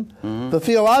position, the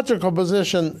theological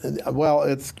position. Well,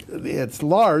 it's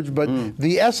large, but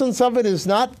the essence of it is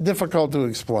not difficult to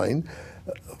explain.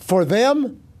 For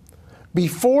them,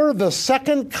 before the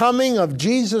second coming of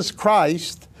Jesus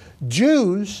Christ,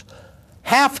 Jews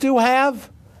have to have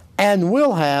and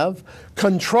will have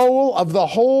control of the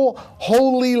whole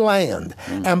Holy Land.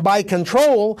 And by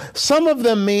control, some of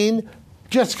them mean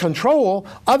just control,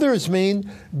 others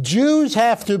mean Jews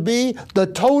have to be the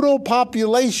total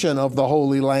population of the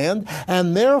Holy Land,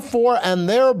 and therefore and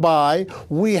thereby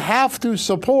we have to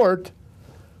support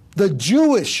the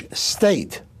Jewish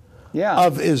state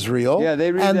of Israel. Yeah,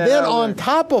 they read and that then on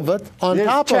top of it, on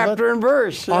top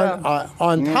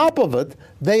of it,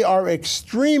 they are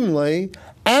extremely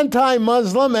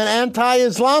anti-Muslim and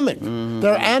anti-Islamic.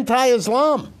 They're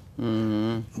anti-Islam.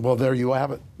 Well, there you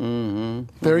have it.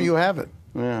 There you have it.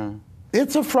 Yeah.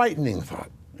 It's a frightening thought.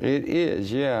 It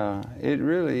is, yeah. It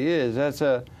really is. That's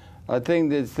a thing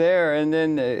that's there. And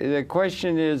then the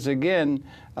question is, again,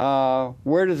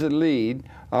 where does it lead?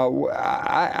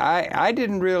 I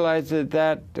didn't realize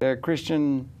that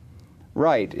Christian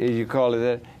right, as you call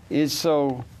it, is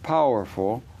so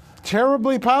powerful.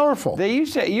 Terribly powerful. They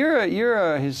used to.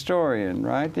 You're a historian,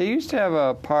 right? They used to have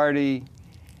a party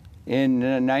in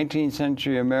 19th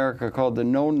century America called the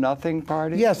Know Nothing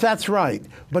Party. Yes, that's right.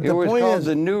 But the point is, it was called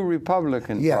the New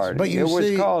Republican Party. But you it was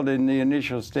see, called in the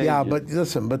initial stages. Yeah, but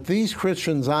listen, but these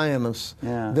Christian Zionists,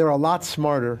 they're a lot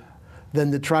smarter than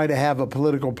to try to have a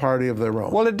political party of their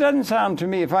own. Well, it doesn't sound to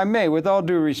me, if I may, with all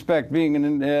due respect, being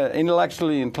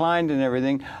intellectually inclined and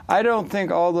everything, I don't think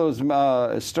all those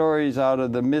stories out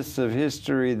of the myths of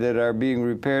history that are being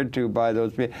referred to by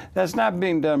those people, that's not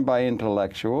being done by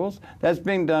intellectuals. That's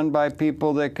being done by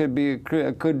people that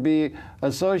could be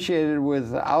associated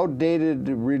with outdated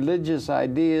religious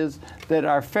ideas that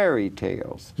are fairy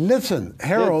tales. Listen,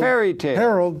 Harold, fairy tales.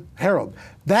 Harold,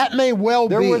 that may well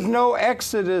be. There was no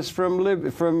exodus from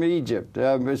Egypt,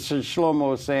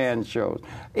 Shlomo Sand shows.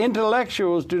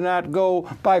 Intellectuals do not go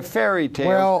by fairy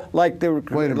tales like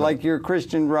your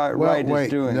Christian right is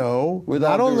doing. No,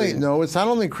 it's not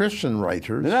only Christian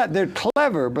writers. They're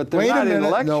clever, but they're not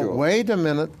intellectual. No, wait a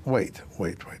minute. Wait.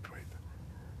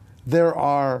 There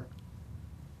are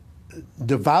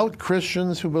devout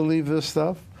Christians who believe this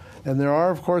stuff, and there are,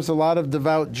 of course, a lot of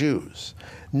devout Jews.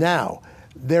 Now,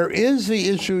 there is the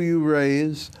issue you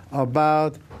raise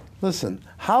about, listen,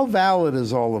 how valid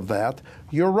is all of that?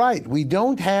 You're right. We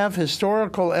don't have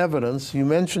historical evidence. You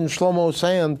mentioned Shlomo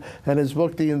Sand and his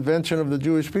book, The Invention of the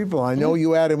Jewish People. I know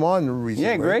you had him on recently.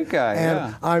 Yeah, great guy.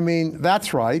 And I mean,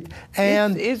 that's right.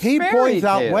 And it's he points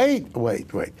out, tale. wait.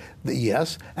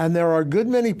 Yes, and there are a good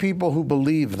many people who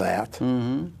believe that.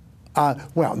 Mm-hmm.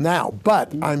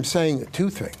 But I'm saying two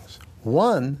things.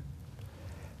 One,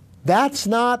 that's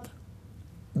not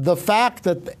the fact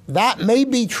that may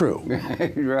be true.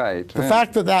 Right. The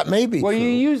fact that may be true. Well, you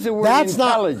use the word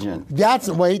intelligent.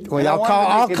 Wait.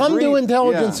 I'll come to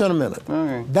intelligence in a minute.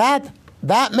 Okay.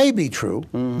 That may be true.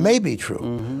 Mm-hmm. May be true.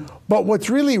 Mm-hmm. But what's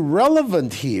really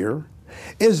relevant here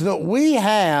is that we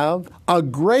have a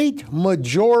great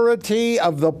majority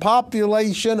of the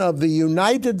population of the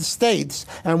United States,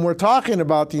 and we're talking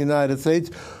about the United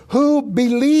States, who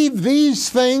believe these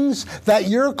things that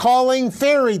you're calling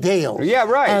fairy tales. Yeah,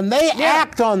 right. And they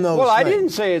act on those things. I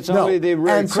didn't say it's only the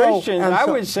Christians. I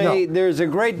would say there's a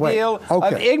great deal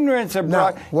of ignorance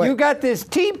abroad. You got this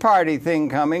Tea Party thing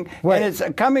coming, and it's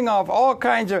coming off all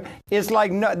kinds of, it's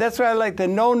like, that's why I like the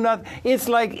know nothing. It's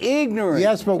like ignorance.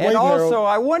 Yes, but wait, and also, Harold.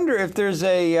 I wonder if there's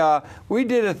we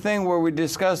did a thing where we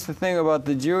discussed the thing about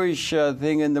the Jewish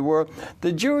thing in the world.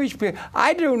 The Jewish people,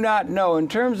 I do not know, in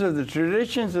terms of the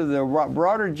traditions of the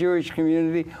broader Jewish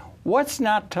community, what's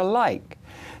not to like?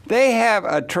 They have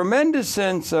a tremendous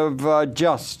sense of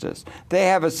justice. They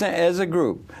have as a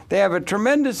group, they have a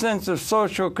tremendous sense of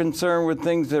social concern with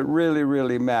things that really,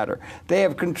 really matter. They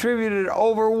have contributed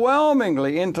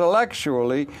overwhelmingly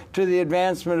intellectually to the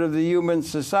advancement of the human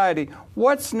society.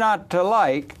 What's not to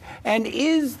like? And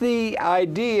is the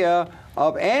idea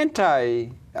of anti-Zion,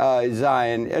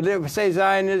 say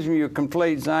Zionism, you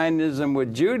conflate Zionism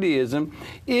with Judaism,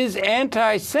 is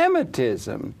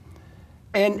anti-Semitism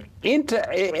and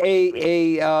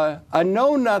a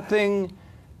know-nothing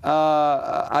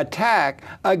attack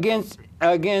against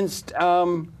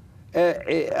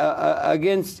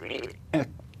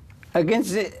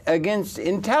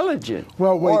intelligence,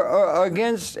 or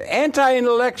against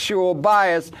anti-intellectual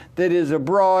bias that is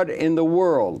abroad in the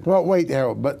world. Well, wait,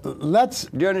 Harold, but do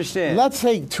you understand? Let's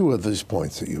take two of these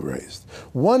points that you raised.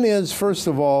 One is, first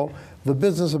of all, the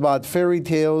business about fairy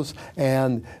tales,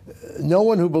 and no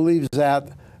one who believes that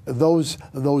those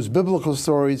biblical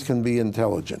stories can be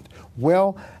intelligent.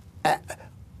 Well,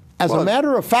 as a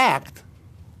matter of fact,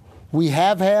 we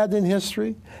have had in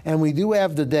history, and we do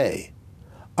have today,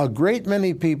 a great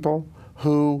many people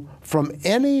who, from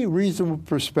any reasonable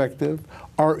perspective,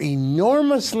 are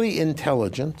enormously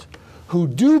intelligent, who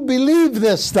do believe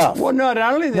this stuff. Well, not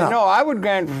only that, no, I would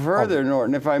grant further,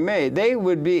 Norton, if I may. They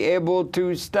would be able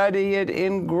to study it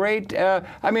in great,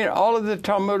 all of the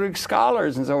Talmudic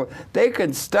scholars and so on, they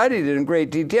could study it in great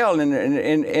detail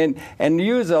and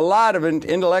use a lot of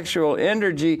intellectual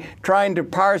energy trying to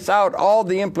parse out all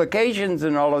the implications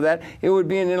and all of that. It would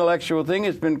be an intellectual thing.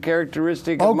 It's been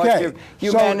characteristic of much of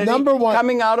humanity, so, number one,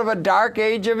 coming out of a dark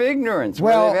age of ignorance,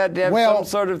 where they've had to have some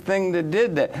sort of thing that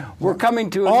did that. We're coming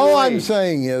to a new age.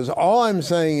 All I'm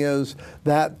saying is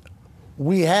that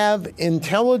we have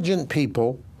intelligent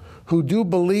people who do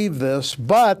believe this,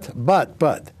 but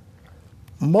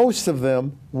most of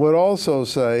them would also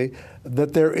say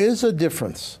that there is a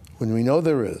difference, when we know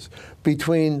there is,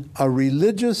 between a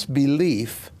religious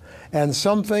belief and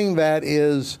something that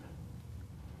is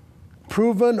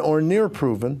proven or near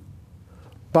proven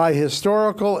by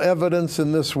historical evidence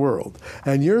in this world.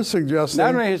 And you're suggesting...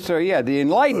 Not only history, the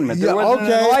Enlightenment. There was an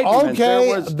okay, Enlightenment.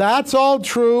 okay, that's all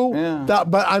true. Yeah.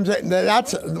 But I'm saying,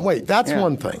 that's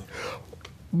one thing.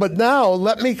 But now,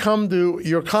 let me come to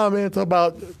your comment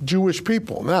about Jewish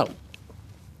people. Now,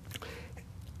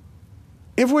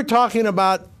 if we're talking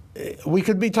about, we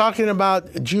could be talking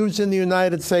about Jews in the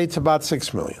United States, about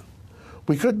 6 million.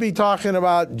 We could be talking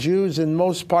about Jews in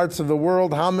most parts of the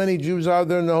world. How many Jews are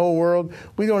there in the whole world?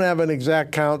 We don't have an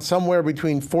exact count. Somewhere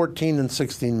between 14 and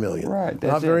 16 million. Right.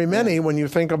 Not very many when you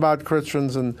think about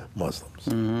Christians and Muslims.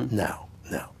 Mm-hmm. Now,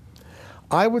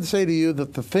 I would say to you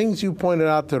that the things you pointed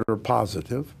out that are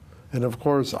positive, and of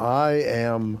course I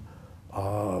am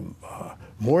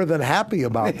more than happy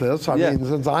about this. I mean,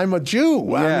 since I'm a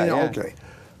Jew. Okay.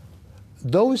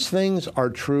 Those things are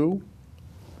true,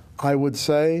 I would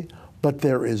say. But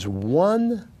there is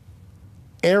one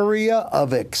area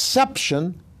of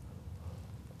exception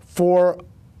for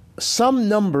some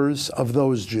numbers of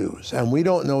those Jews, and we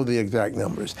don't know the exact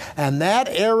numbers. And that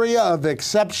area of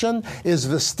exception is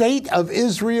the state of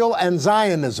Israel and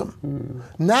Zionism.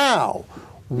 Now,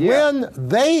 when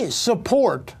they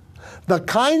support the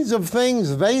kinds of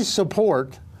things they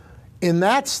support in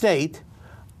that state,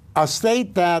 a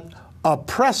state that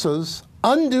oppresses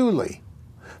unduly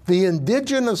the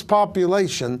indigenous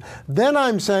population, then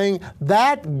I'm saying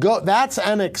that's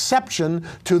an exception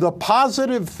to the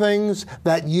positive things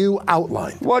that you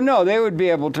outlined. Well, no, they would be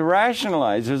able to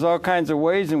rationalize. There's all kinds of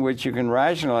ways in which you can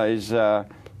rationalize.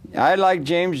 I like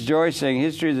James Joyce saying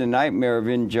history is a nightmare of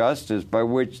injustice, by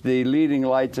which the leading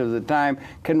lights of the time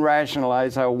can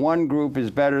rationalize how one group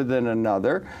is better than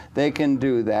another. They can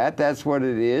do that. That's what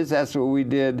it is. That's what we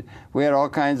did. We had all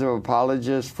kinds of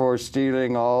apologists for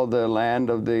stealing all the land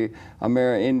of the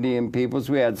Indian peoples.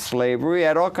 We had slavery. We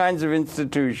had all kinds of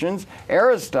institutions.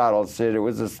 Aristotle said it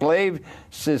was a slave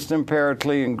system,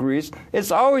 Pericles in Greece.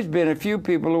 It's always been a few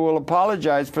people who will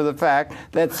apologize for the fact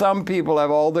that some people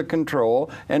have all the control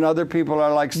and other people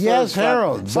are like serfs. Yes,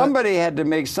 Harold. Somebody had to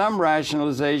make some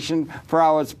rationalization for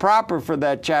how it's proper for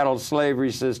that chattel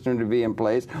slavery system to be in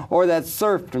place, or that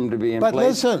serfdom to be in place.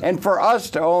 Listen, and for us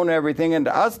to own everything, and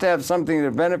to us to have something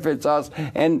that benefits us,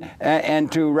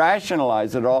 and to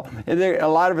rationalize it all. A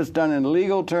lot of it's done in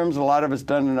legal terms, a lot of it's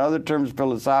done in other terms,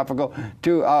 philosophical.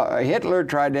 Hitler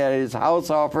tried to have his house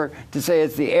offer to say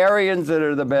it's the Aryans that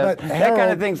are the best. But that Harold,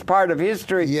 kind of thing's part of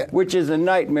history, which is a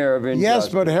nightmare of injustice. Yes,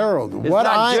 but Harold,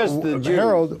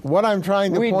 what I'm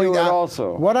trying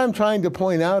to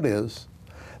point out is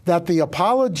that the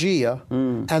apologia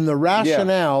and the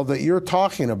rationale that you're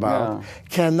talking about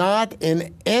cannot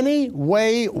in any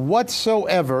way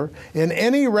whatsoever, in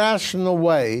any rational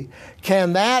way,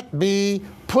 can that be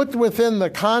put within the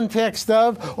context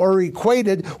of or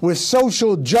equated with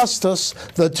social justice,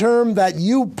 the term that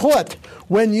you put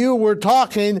when you were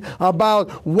talking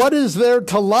about what is there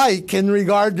to like in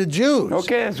regard to Jews.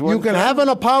 Okay, you can have an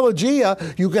apologia,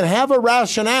 you can have a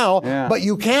rationale, but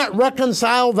you can't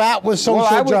reconcile that with social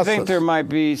justice. Well, I would think there might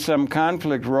be some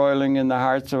conflict roiling in the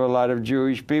hearts of a lot of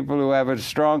Jewish people who have a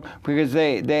strong, because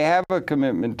they have a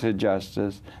commitment to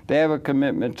justice. They have a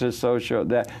commitment to social,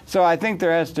 so I think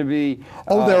there has to be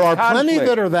there are conflict. plenty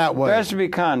that are that way. There has to be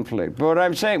conflict. But what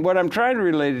I'm trying to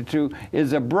relate it to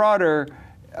is a broader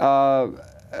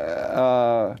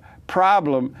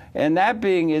problem, and that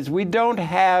being is we don't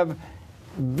have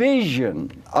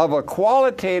vision of a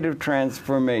qualitative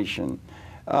transformation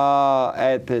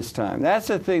at this time. That's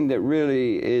the thing that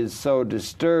really is so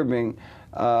disturbing,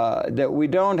 that we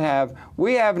don't have.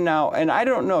 We have now, and I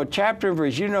don't know, chapter and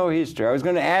verse, you know history. I was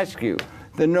going to ask you,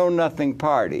 the Know-Nothing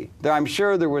Party. I'm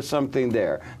sure there was something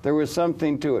there. There was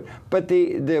something to it. But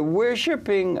the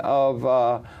worshiping of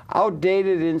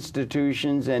outdated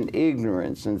institutions and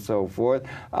ignorance and so forth,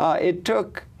 it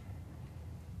took...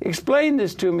 Explain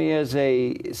this to me as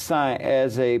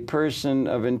a person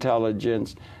of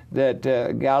intelligence, that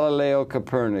Galileo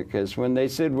Copernicus, when they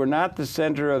said we're not the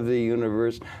center of the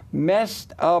universe,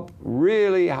 messed up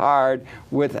really hard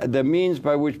with the means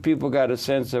by which people got a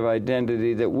sense of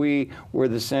identity, that we were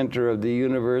the center of the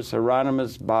universe.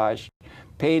 Hieronymus Bosch,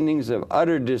 paintings of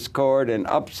utter discord and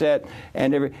upset,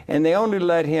 and they only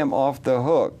let him off the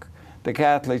hook, the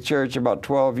Catholic Church, about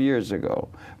 12 years ago,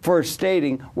 for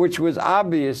stating, which was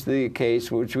obviously the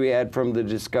case, which we had from the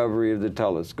discovery of the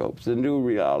telescopes, the new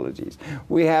realities.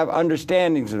 We have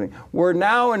understandings of things. We're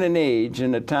now in an age,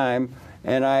 in a time,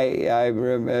 And I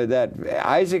remember that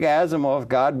Isaac Asimov,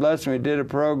 God bless him, he did a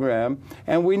program,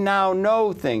 and we now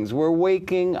know things. We're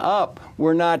waking up.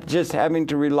 We're not just having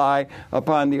to rely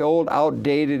upon the old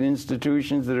outdated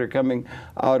institutions that are coming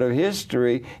out of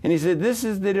history. And he said, this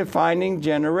is the defining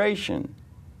generation.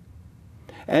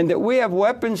 And that we have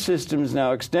weapon systems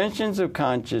now, extensions of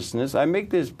consciousness. I make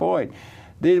this point.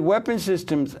 The weapon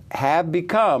systems have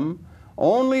become,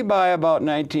 only by about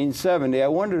 1970, I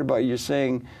wondered about you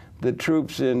saying the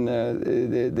troops in,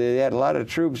 they had a lot of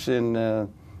troops in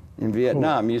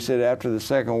Vietnam. You said after the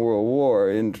Second World War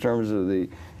in terms of the,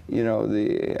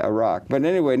 the Iraq. But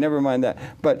anyway, never mind that.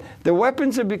 But the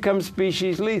weapons have become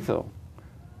species lethal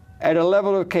at a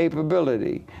level of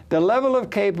capability. The level of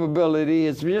capability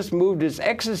has just moved us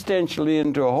existentially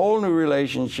into a whole new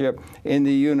relationship in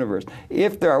the universe.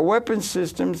 If there are weapon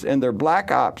systems, and they're black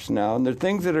ops now, and there are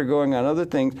things that are going on, other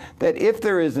things, that if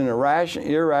there is an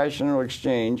irrational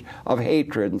exchange of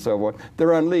hatred and so forth,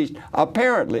 they're unleashed.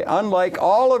 Apparently, unlike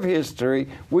all of history,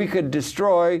 we could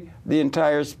destroy the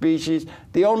entire species.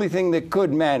 The only thing that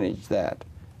could manage that.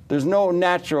 There's no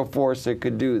natural force that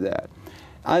could do that.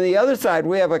 On the other side,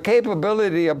 we have a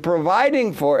capability of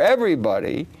providing for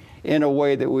everybody in a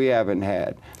way that we haven't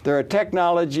had. There are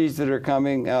technologies that are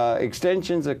coming,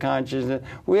 extensions of consciousness.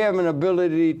 We have an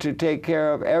ability to take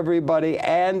care of everybody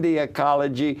and the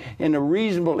ecology in a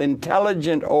reasonable,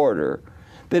 intelligent order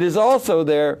that is also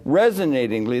there,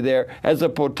 resonatingly there, as a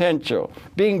potential,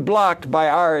 being blocked by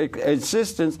our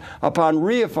insistence upon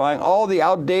reifying all the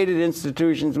outdated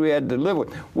institutions we had to live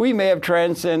with. We may have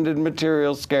transcended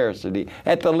material scarcity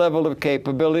at the level of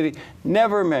capability,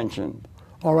 never mentioned.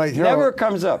 All right, never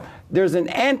comes up. There's an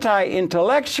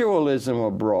anti-intellectualism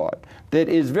abroad that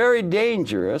is very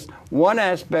dangerous, one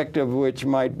aspect of which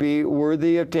might be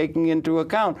worthy of taking into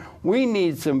account. We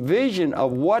need some vision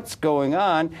of what's going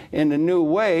on in a new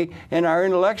way, and our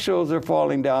intellectuals are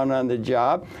falling down on the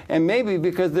job, and maybe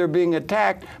because they're being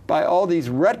attacked by all these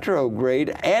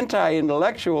retrograde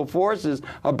anti-intellectual forces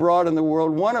abroad in the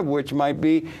world, one of which might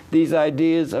be these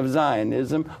ideas of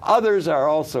Zionism. Others are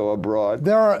also abroad,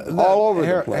 all over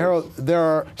the place. Harold,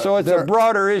 so it's a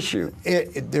broader issue.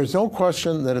 There's no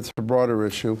question that it's a broader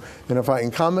issue, and if I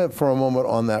can comment for a moment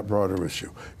on that broader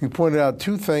issue. You pointed out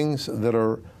two things that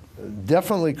are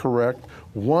definitely correct,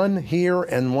 one here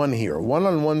and one here, one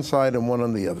on one side and one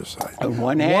on the other side.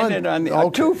 One-handed on the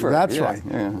twofer. That's right.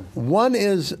 Yeah. One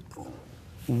is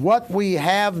what we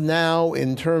have now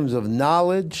in terms of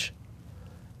knowledge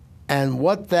and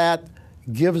what that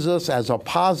gives us as a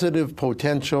positive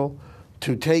potential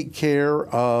to take care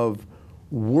of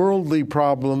worldly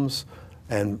problems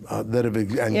and that have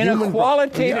and in a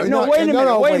qualitative wait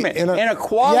a minute in a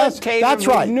qualitative that's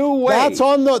right. new way. That's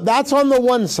on the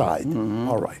one side. Mm-hmm.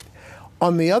 All right.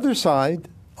 On the other side,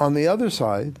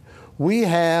 we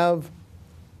have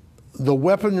the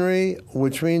weaponry,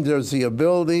 which means there's the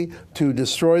ability to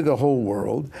destroy the whole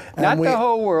world. Not the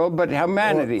whole world, but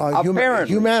humanity. Apparently.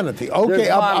 Humanity. Okay,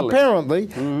 apparently.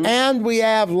 Mm-hmm. And we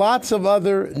have lots of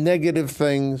other negative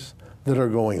things that are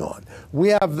going on. We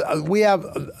have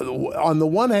on the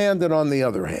one hand and on the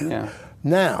other hand. Yeah.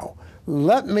 Now,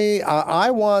 I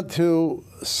want to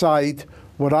cite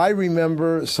what I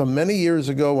remember some many years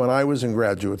ago when I was in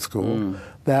graduate school,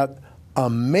 that a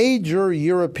major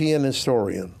European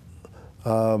historian,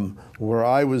 where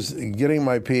I was getting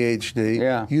my Ph.D.,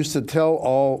 used to tell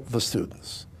all the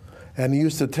students, and he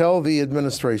used to tell the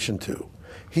administration too.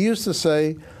 He used to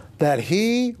say that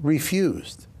he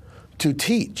refused to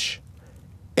teach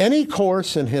any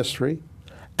course in history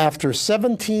after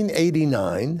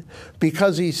 1789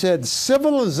 because he said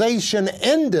civilization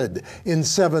ended in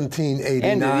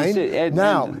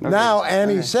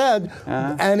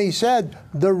 1789. He said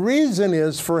the reason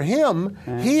is for him,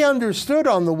 he understood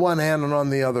on the one hand and on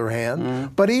the other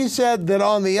hand, but he said that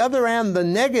on the other hand the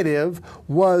negative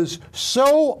was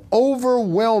so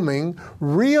overwhelming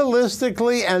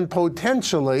realistically and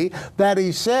potentially that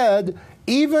he said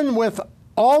even with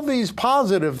all these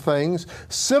positive things,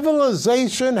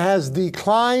 civilization has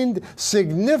declined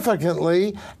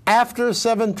significantly after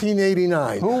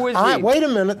 1789. Who was he? Wait a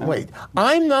minute, wait.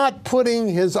 I'm not putting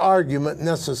his argument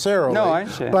necessarily. No, I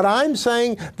understand. But I'm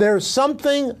saying there's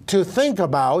something to think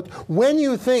about when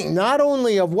you think not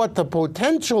only of what the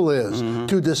potential is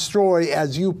to destroy,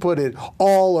 as you put it,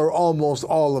 all or almost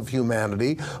all of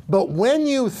humanity, but when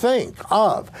you think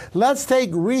of, let's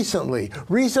take recently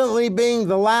being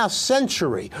the last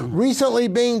century, recently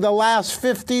being the last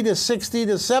 50 to 60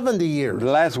 to 70 years.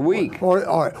 The last week.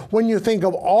 Or when you think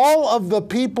of all all of the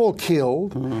people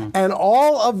killed, and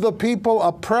all of the people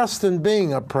oppressed and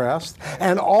being oppressed,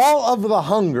 and all of the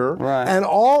hunger, and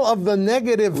all of the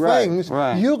negative things,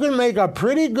 you can make a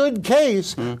pretty good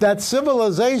case that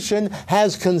civilization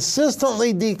has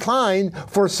consistently declined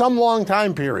for some long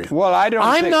time period. Well,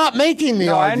 I'm not making the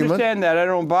argument. I understand that. I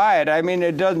don't buy it. I mean,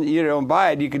 it doesn't. You don't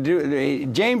buy it. You could do.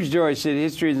 James Joyce said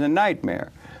history is a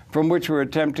nightmare from which we're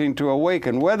attempting to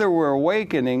awaken. Whether we're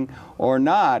awakening or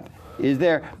not is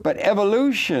there. But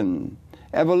evolution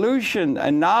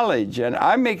and knowledge, and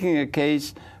I'm making a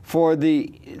case for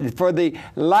the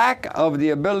lack of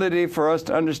the ability for us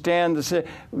to understand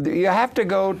you have to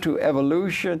go to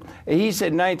evolution. He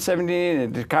said 1978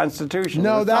 in the Constitution.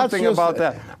 No, that's something about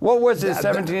that. What was it?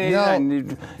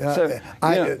 1789.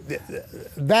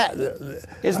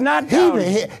 It's not.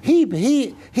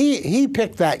 He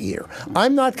picked that year.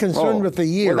 I'm not concerned with the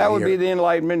year. Well, that would be the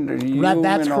Enlightenment.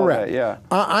 That's correct. Yeah.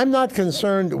 I'm not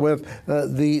concerned with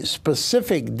the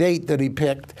specific date that he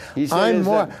picked.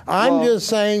 I'm just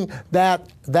saying that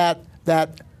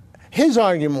his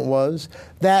argument was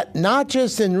that not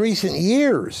just in recent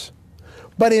years,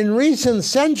 but in recent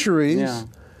centuries,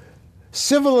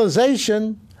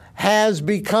 civilization has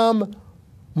become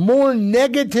more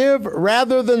negative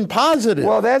rather than positive.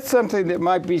 Well, that's something that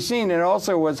might be seen. And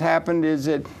also what's happened is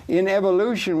that in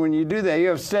evolution, when you do that, you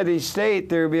have steady state.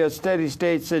 There will be a steady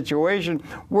state situation.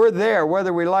 We're there,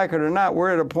 whether we like it or not.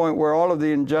 We're at a point where all of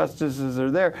the injustices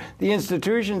are there. The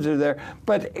institutions are there.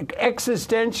 But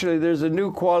existentially, there's a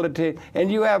new quality. And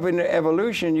you have in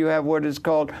evolution, you have what is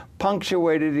called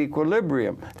punctuated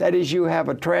equilibrium. That is, you have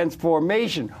a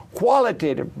transformation,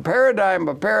 qualitative, paradigm.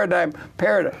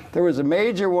 There was a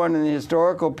major one in the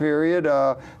historical period,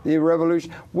 the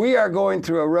revolution. We are going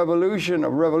through a revolution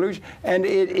of revolution, and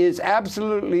it is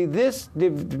absolutely this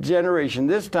generation,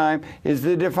 this time, is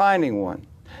the defining one.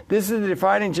 This is the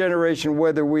defining generation,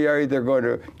 whether we are either going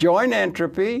to join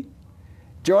entropy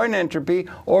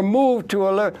or move to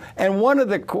a, and one of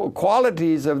the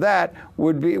qualities of that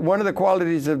would be, one of the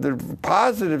qualities of the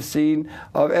positive scene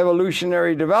of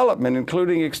evolutionary development,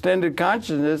 including extended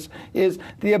consciousness, is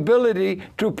the ability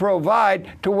to provide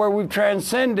to where we've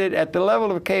transcended at the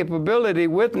level of capability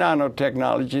with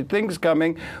nanotechnology, things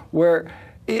coming where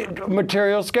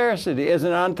material scarcity is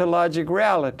an ontologic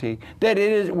reality. That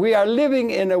it is, we are living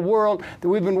in a world that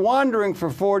we've been wandering for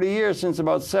 40 years, since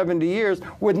about 70 years,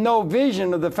 with no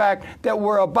vision of the fact that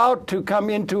we're about to come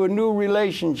into a new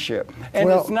relationship. And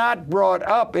it's not brought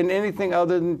up in anything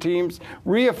other than teams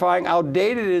reifying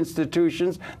outdated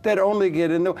institutions that only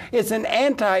get in the... It's an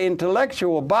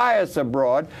anti-intellectual bias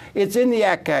abroad. It's in the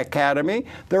academy.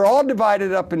 They're all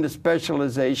divided up into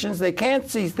specializations. They can't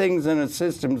see things in a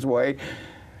systems way.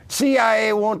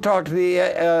 CIA won't talk to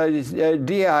the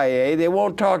DIA. They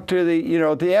won't talk to the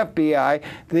FBI.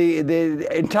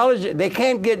 The intelligence. They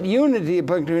can't get unity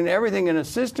between everything in a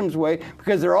systems way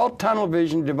because they're all tunnel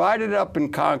vision, divided up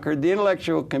and conquered. The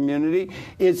intellectual community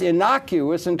is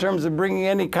innocuous in terms of bringing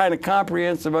any kind of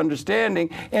comprehensive understanding,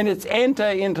 and it's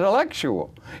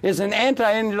anti-intellectual. It's an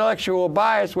anti-intellectual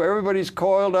bias where everybody's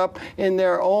coiled up in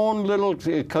their own little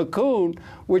cocoon,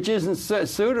 which isn't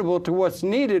suitable to what's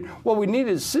needed. What we need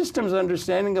is systems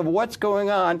understanding of what's going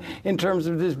on in terms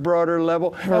of this broader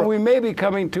level, and we may be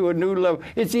coming to a new level.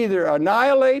 It's either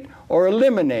annihilate or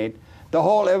eliminate the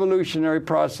whole evolutionary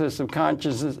process of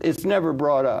consciousness. It's never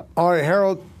brought up. All right,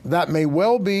 Harold, that may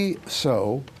well be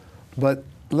so, but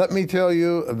let me tell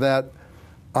you that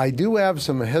I do have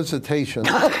some hesitation.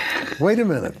 Wait a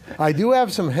minute. I do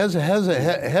have some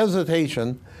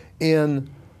hesitation in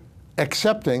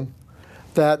accepting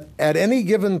that at any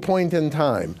given point in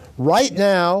time, right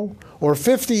now, or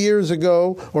 50 years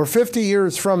ago, or 50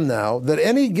 years from now, that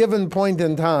any given point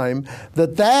in time,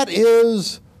 that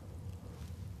is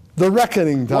the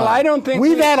reckoning time. Well, I don't think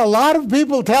we've had a lot of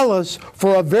people tell us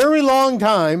for a very long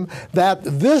time that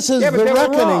this is the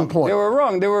reckoning point. They were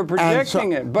wrong. They were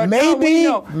projecting it. But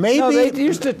maybe they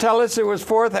used to tell us it was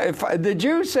 4,000. The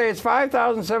Jews say it's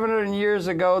 5,700 years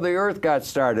ago the Earth got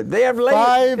started. They have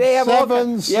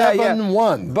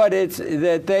 5771. But it's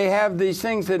that they have these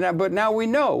things that. But now we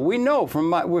know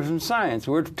from science.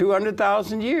 We're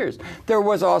 200,000 years. There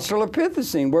was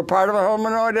Australopithecine. We're part of a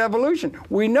hominoid evolution.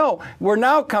 We know. We're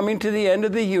now coming to the end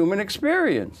of the human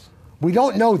experience. We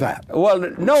don't know that. Well,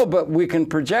 no, but we can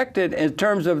project it in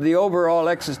terms of the overall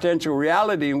existential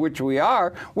reality in which we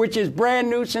are, which is brand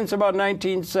new since about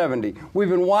 1970. We've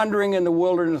been wandering in the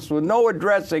wilderness with no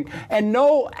addressing and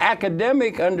no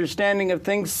academic understanding of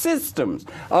things, systems,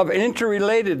 of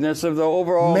interrelatedness of the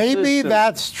overall Maybe system.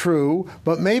 that's true,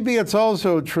 but maybe it's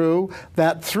also true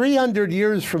that 300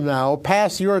 years from now,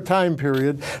 past your time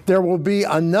period, there will be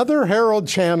another Harold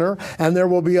Channer and there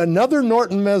will be another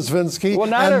Norton Mezvinsky,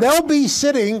 Well, and they'll be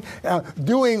sitting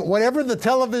doing whatever the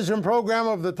television program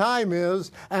of the time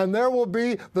is, and there will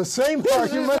be the same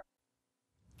argument.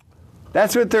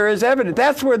 That's what there is evident.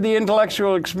 That's where the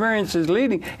intellectual experience is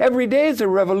leading. Every day is a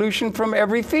revolution from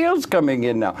every field's coming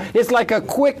in now. It's like a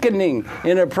quickening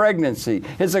in a pregnancy.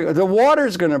 The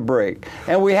water's going to break,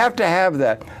 and we have to have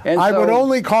that. And I so would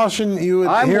only caution you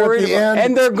I'm here worried at the about, end.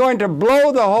 and they're going to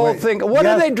blow the whole thing. What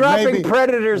yes, are they dropping maybe.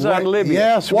 predators on Libya?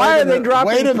 Yes. Why are they Wait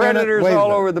dropping a predators minute,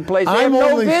 all over the place? They have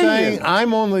no vision.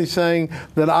 I'm only saying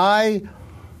that I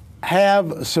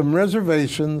have some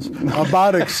reservations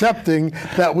about accepting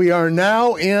that we are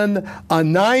now in a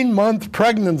 9-month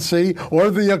pregnancy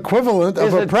or the equivalent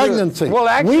of a pregnancy. Well,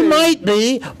 actually, we might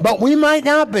be, but we might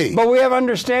not be. But we have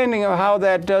understanding of how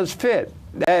that does fit.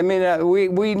 I mean,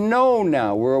 we know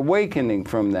now. We're awakening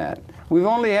from that. We've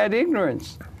only had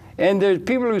ignorance. And there's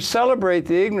people who celebrate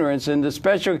the ignorance and the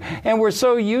special, and we're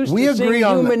so used to seeing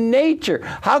human nature.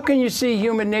 How can you see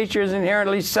human nature as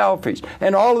inherently selfish?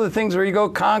 And all of the things where you go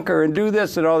conquer and do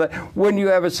this and all that, when you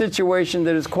have a situation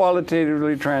that is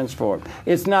qualitatively transformed.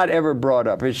 It's not ever brought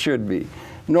up. It should be.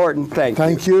 Norton,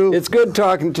 thank you. It's good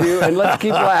talking to you, and let's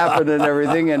keep laughing and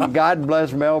everything, and God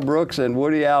bless Mel Brooks and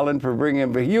Woody Allen for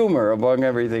bringing the humor among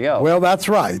everything else. Well, that's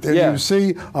right. And yeah. You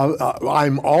see,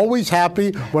 I'm always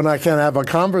happy when I can have a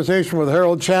conversation with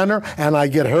Harold Channer, and I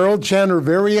get Harold Channer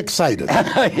very excited.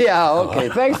 Yeah, okay.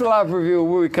 Thanks a lot for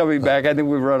viewing. We'll be coming back. I think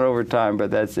we've run over time,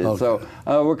 but that's it. Okay.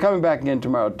 So we're coming back again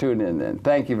tomorrow. Tune in then.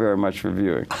 Thank you very much for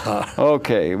viewing.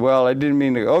 Okay, well, I didn't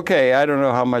mean to. Okay, I don't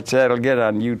know how much that'll get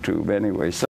on YouTube anyway.